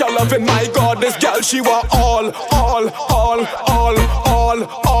 12-inch I loving, my God, this girl she want all.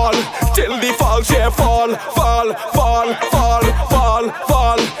 Till the fall, she fall.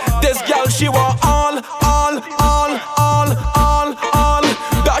 This girl she want all.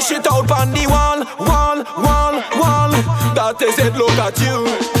 Dash it out on the wall. That is it, look at you.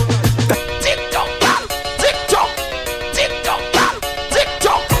 Tick-tock, ball, tick-tock, tick-tock, ball,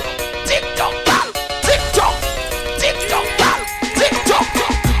 tick-tock, tick-tock, ball, tick-tock, tick-tock, ball, tick-tock.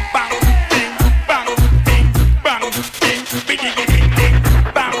 Bang, ding, bang, ding, bang, ding, biddy, ding, ding,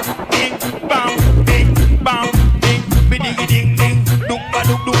 bang, ding, bang, ding, bang, ding, biddy, ding, ding, dum ba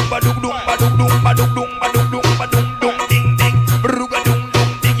dum dum ba dum dum ba dum dum ba dum dum ba dum dum ba dum dum ding ding, bruga dum dum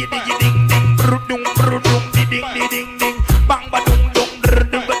diggy diggy ding ding, brudum di ding di ding ding, bang ba dum dum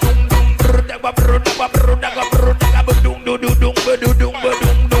dum ba dum dum bruda ba ba dum dum dum ba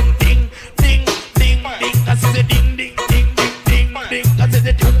dum ding ding ding ding, I say ding ding ding ding ding ding, I say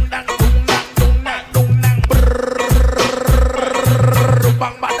the dum dang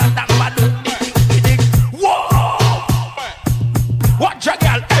bang ba dang ba dum ding ding. Whoa!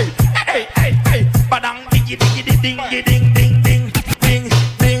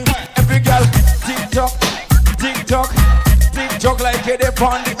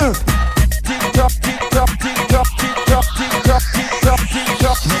 on the tick tock, tick tock, tick tock, tick tock, tick tock, tick tock, tick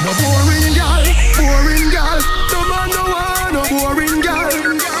tock. No boring girl, no man no want no boring girl.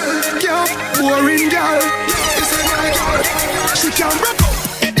 Yeah, boring girl. This is my girl. She can broke up.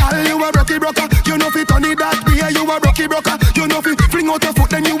 Girl, you a rocky broker. You know fi turn it that way. You a rocky broker. You know fi fling out your foot,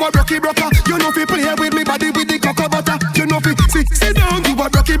 then you a rocky broker. You know fi play with me body with the cocoa butter. You know fi sit down. You a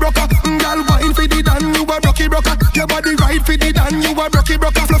rocky broker. Girl, wine fi the dan. You a rocky broker. Your body right fi the dan. You a rocky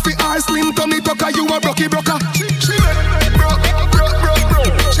broker. Fluffy ass, slim tummy tucker. You a rocky broker. She make broke.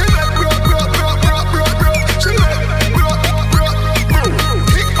 She make broke. She make broke.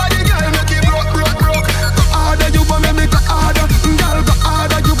 Big body girl make it broke. Go harder, you wanna make it harder. Girl, go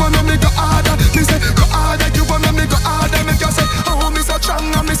harder, you wanna make it harder. Me say go harder, you wanna make it harder. Make you say, oh, me so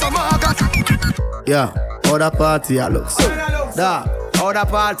strong and me so market. Yeah, how the party a look so? Da, how the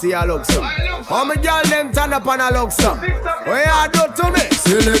party a look so? How me girl them turn up and a look so? What you do to me?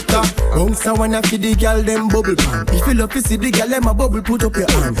 Selector, bounce a wanna feed the girl them bubble pan. If you love to see the girl them a bubble, put up your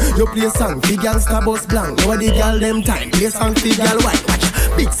hand. You play song, the girl star bus blank. Now the girl them time, play song, the girl white. Watch,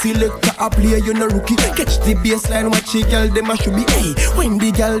 big selector a play, you no rookie. Catch the baseline, watch the girl them a should be. Hey, when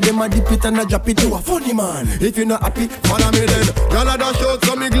the girl them a dip it and a drop it, you a funny man. If you not happy, follow me then. Girl a dash out,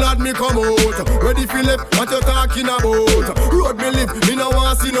 so me glad me come out. Ready for left, what you talking about? Road me live, me no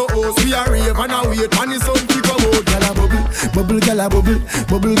want see no house. We a rave and a wait, and the sun to come out. Girl a bubble, bubble, girl a bubble.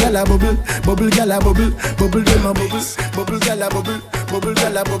 Bubble gala bubble, bubble gala bubble, bubble dem a bubble, bubble gala bubble, bubble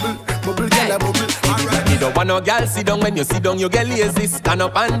gala bubble, bubble gala bubble. Alright. You don't want no girl sit down. When you sit down, you get lazy. Stand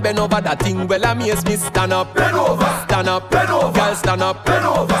up and bend over. That thing well amaze me. Stand up, bend over. Stand up, bend over. Girl, stand up, bend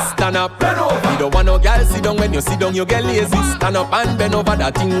over. Stand up, bend over. You don't want no girl sit down. When you sit down, you get lazy. Stand up and bend over.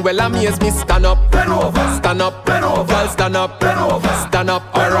 That thing well amaze me. Stand up, bend over. Stand up, bend over. Girl, stand up, bend over. Stand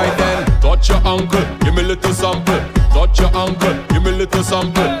up. Alright then. Touch your ankle, give me a little sample. Touch your ankle, give me a little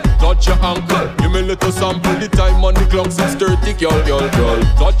sample. Touch your ankle, give me a little sample. The time on the clock 6:30, girl.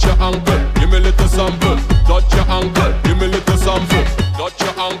 Touch your ankle, give me a little sample. Touch your ankle, give me a little sample. Touch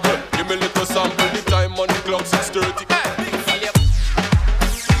your ankle, give me a little sample. The time on the clock 6:30.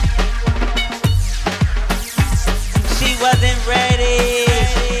 She wasn't ready.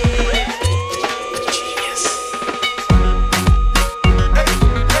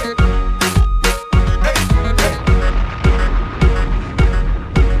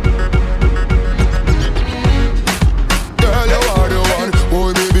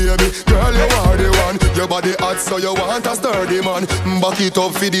 Your body hot so you want a sturdy man. Back it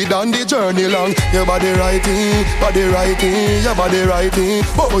up for the down the journey long. Your body righty, your body righty.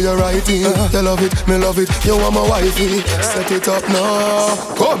 Oh, you're righty. You love it, me love it. You want my wifey. Set it up now.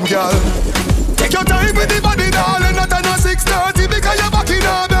 Come, girl. Take your time with the body, darling. Not on a 6:30 because you're back in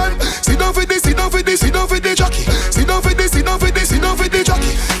our bed. Sit down for this, sit down for this, sit down for the jockey. Sit down for this, sit down for this, sit down for the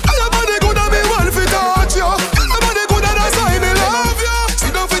jockey. And your body good and me want to touch you. Your body good and that's why me love you.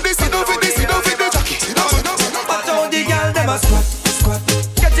 Sit down for this, sit down for this, sit down for the jockey. Squat.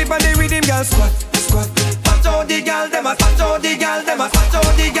 Get it on the rhythm, girl. Squat. Pat out the girl, them a pat out the girl, them a pat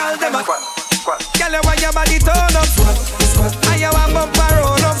out the girl, them a squat. Girl, you want your body turn up. Squat. And you want bumper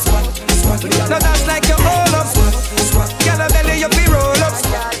roll up. Squat. No, that's like you hold up. Squat. Girl, belly you be roll up.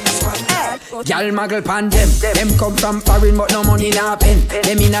 Girl, muggle pan them. Them come from foreign but no money na pen.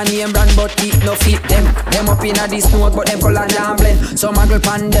 Them in a name brand but it no fit them. Them up in a this smoke but them color na blend. So muggle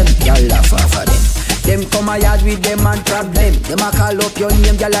pan them. Girl, laugh off of them. Them come a yard with them and problem. Them a call up your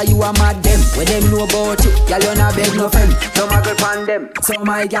name, gyal, you a mad them. When them know about you, gyal, you not beg no friend. So muggle pan them. So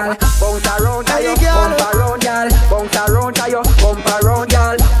my gyal, bounce around to you, bump around, gyal. Bounce around to you, bump around,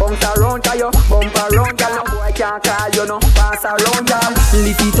 gyal. Bounce around to you, bump around, gyal. No boy can't call you, no pass around, gyal.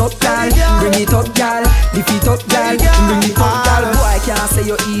 Lift it up, gyal. Bring it up, gyal. Lift it up, gyal. Bring it up, gyal. Boy can't say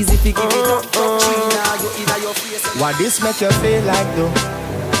you easy, fi give it up. Now you inna your face. Why this make you feel like though?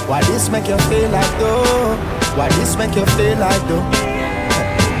 Why this make you feel like though? Why this make you feel like though?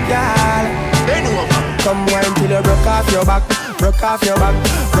 Girl, come wine till you broke off your back. Broke off your back.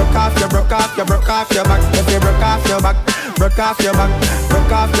 Broke off your back. If you broke off your back. Broke off your back.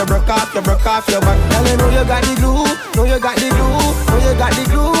 Broke off your back. Girl, you know you got the glue. Know you got the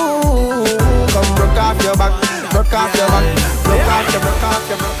glue. Come broke off your back. Broke off your back. Broke off your back.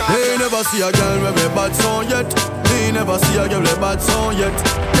 They never see a girl with a bad song yet. They never see a girl with a bad song yet.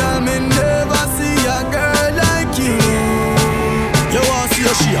 Girl, me never see a girl like you. You want to see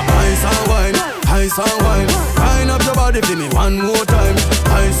her, she a ice and wine. Wine up your body for me one more time.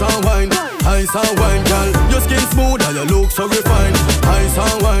 Ice and wine, girl. Your skin smooth and your look so refined. Ice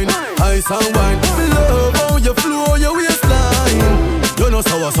and wine. Love how you flow your waistline. You know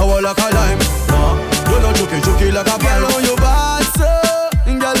sour like a lime. No, you know juky like a pine. Girl, how you bad so?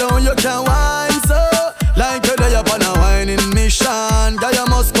 you can wine so. Like you're there upon a whining mission. Girl, you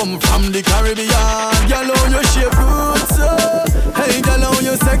must come from the Caribbean. Girl, how you shape good so. Hey, girl, how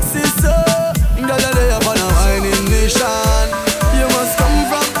you sexy so. Girl, you're there upon a whining mission. You must come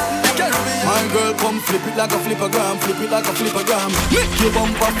from the Caribbean. My girl, come flip it like a flippergram. Flip it like a flippergram. Make your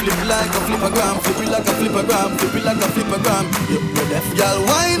bumper flip like a flippergram. Flip it like a flippergram. Flip it like a flippergram. You're deaf. Girl,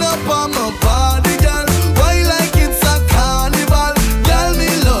 wind up on my body, girl. Why like it's a carnival. Girl, me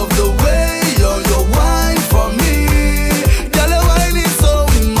love the way you wine for me. Girl, your wine is so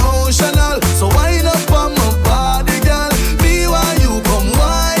emotional. So wind up on my body, girl. Me while you come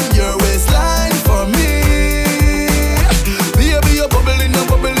wine your waistline for me. Baby, you're bubbling, you're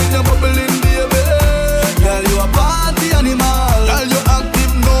bubbling, you're bubbling, baby. Girl, you a party animal. Girl, you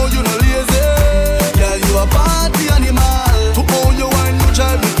active, no, you no lazy. Girl, you a party animal. To own your wine, you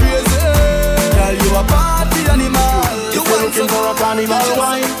drive me crazy. Girl, you a party animal. If you're looking for a carnival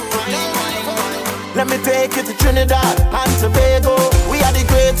wine, let me take you to Trinidad and Tobago. We are the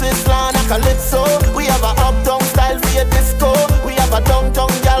greatest land of Calypso. We have a uptown style for your disco. We have a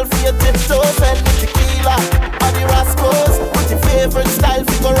downtown gal for your tiptoe. Send me tequila and the Rascals. With your favorite style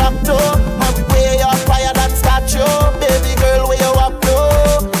for your rapto. And we way up higher than statue. Baby girl, where you up to?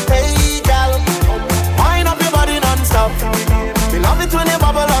 Hey gal, wind up your body non-stop. We love it when you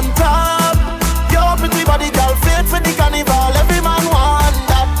bubble on top. Your pretty body gal, fit for the carnival. Every man want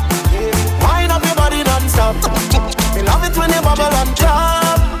that. Wind up your body non-stop. Me love it when you bubble on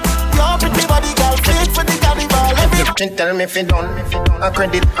top. Your pretty body gal, fit for the carnival. She tell me if you done, a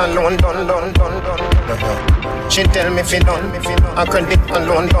credit alone done. She tell me if you done, a credit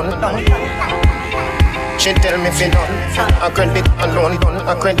alone done. She tell me if you done, a credit alone done.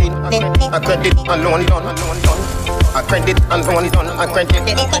 A credit alone done. A credit alone done. A credit alone done.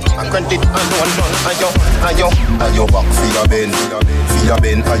 Ayo back for your bend, ayo back for your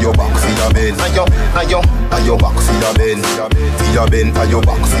bend, ayo back for your bend, ayo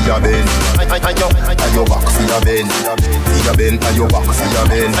back for your bend, ayo back for your bend, ayo back for your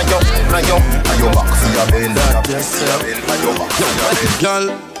bend, ayo back for your bend, ayo back for your bend. Girl,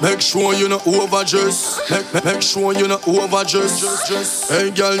 make sure you not overdress. Make sure you not overdress.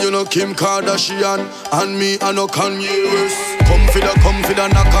 Hey girl, you know Kim Kardashian and me I no Kanye West. Come for the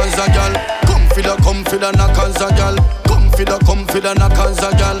knockers a girl. Come for the knockers a girl. Come for the knockers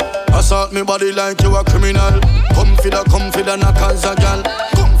a girl. Assault me body like you a criminal. Come for the knockers a girl.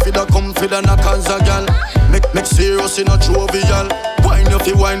 Come for the knockers a girl. Make serious in a jovial. Wine if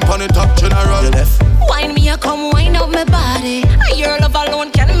you wine pon the top general. Wine me, come wine up my body. Your love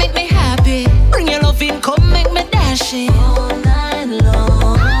alone can make me happy. Bring your love in, come make me dash it all night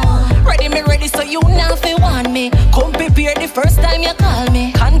long. Ready, so you now feel want me. Come prepare the first time you call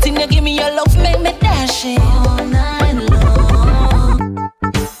me. Continue, give me your love, make me dash it all night long.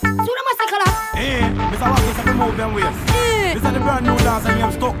 Sooner must I call up? Hey, Mr. Watkins have to move them ways. This is the brand new dance and you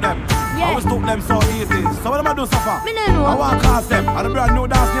have stuck them. I will stuck them so easy. So what am I do, Safa? I want to cast them. And the brand new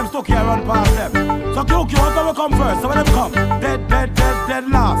dance name stuck here, run past them. So QQ, how come we come first? So when them come, dead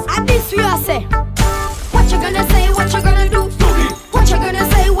last. And this you say. What you gonna say, what you gonna do? What you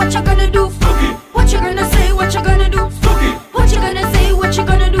gonna say, what you gonna do? What you gonna say, what you gonna do? What you gonna say, what you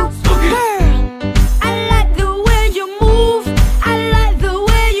gonna do? Girl, I like the way you move. I like the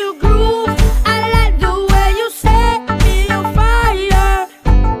way you groove. I like the way you set me on fire.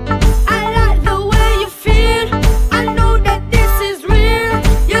 I like the way you feel. I know that this is real.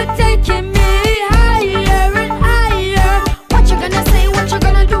 You're taking me higher and higher. What you gonna say, what you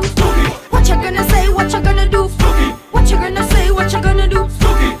gonna do? What you gonna say, what you gonna do? What you gonna say, what you gonna do?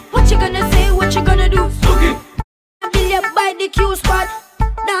 What you gonna say, what you gonna do? I feel you by the Q spot.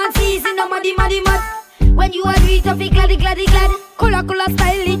 Dance easy, no muddy mad. When you are do it, I feel glad. Cola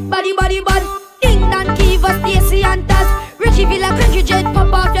style it, body bad. Ding dan, Kiva, Stacy and Taz. Richie Villa, country jet,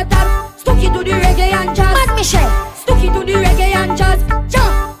 pop off your top. Stuck you to the reggae and jazz.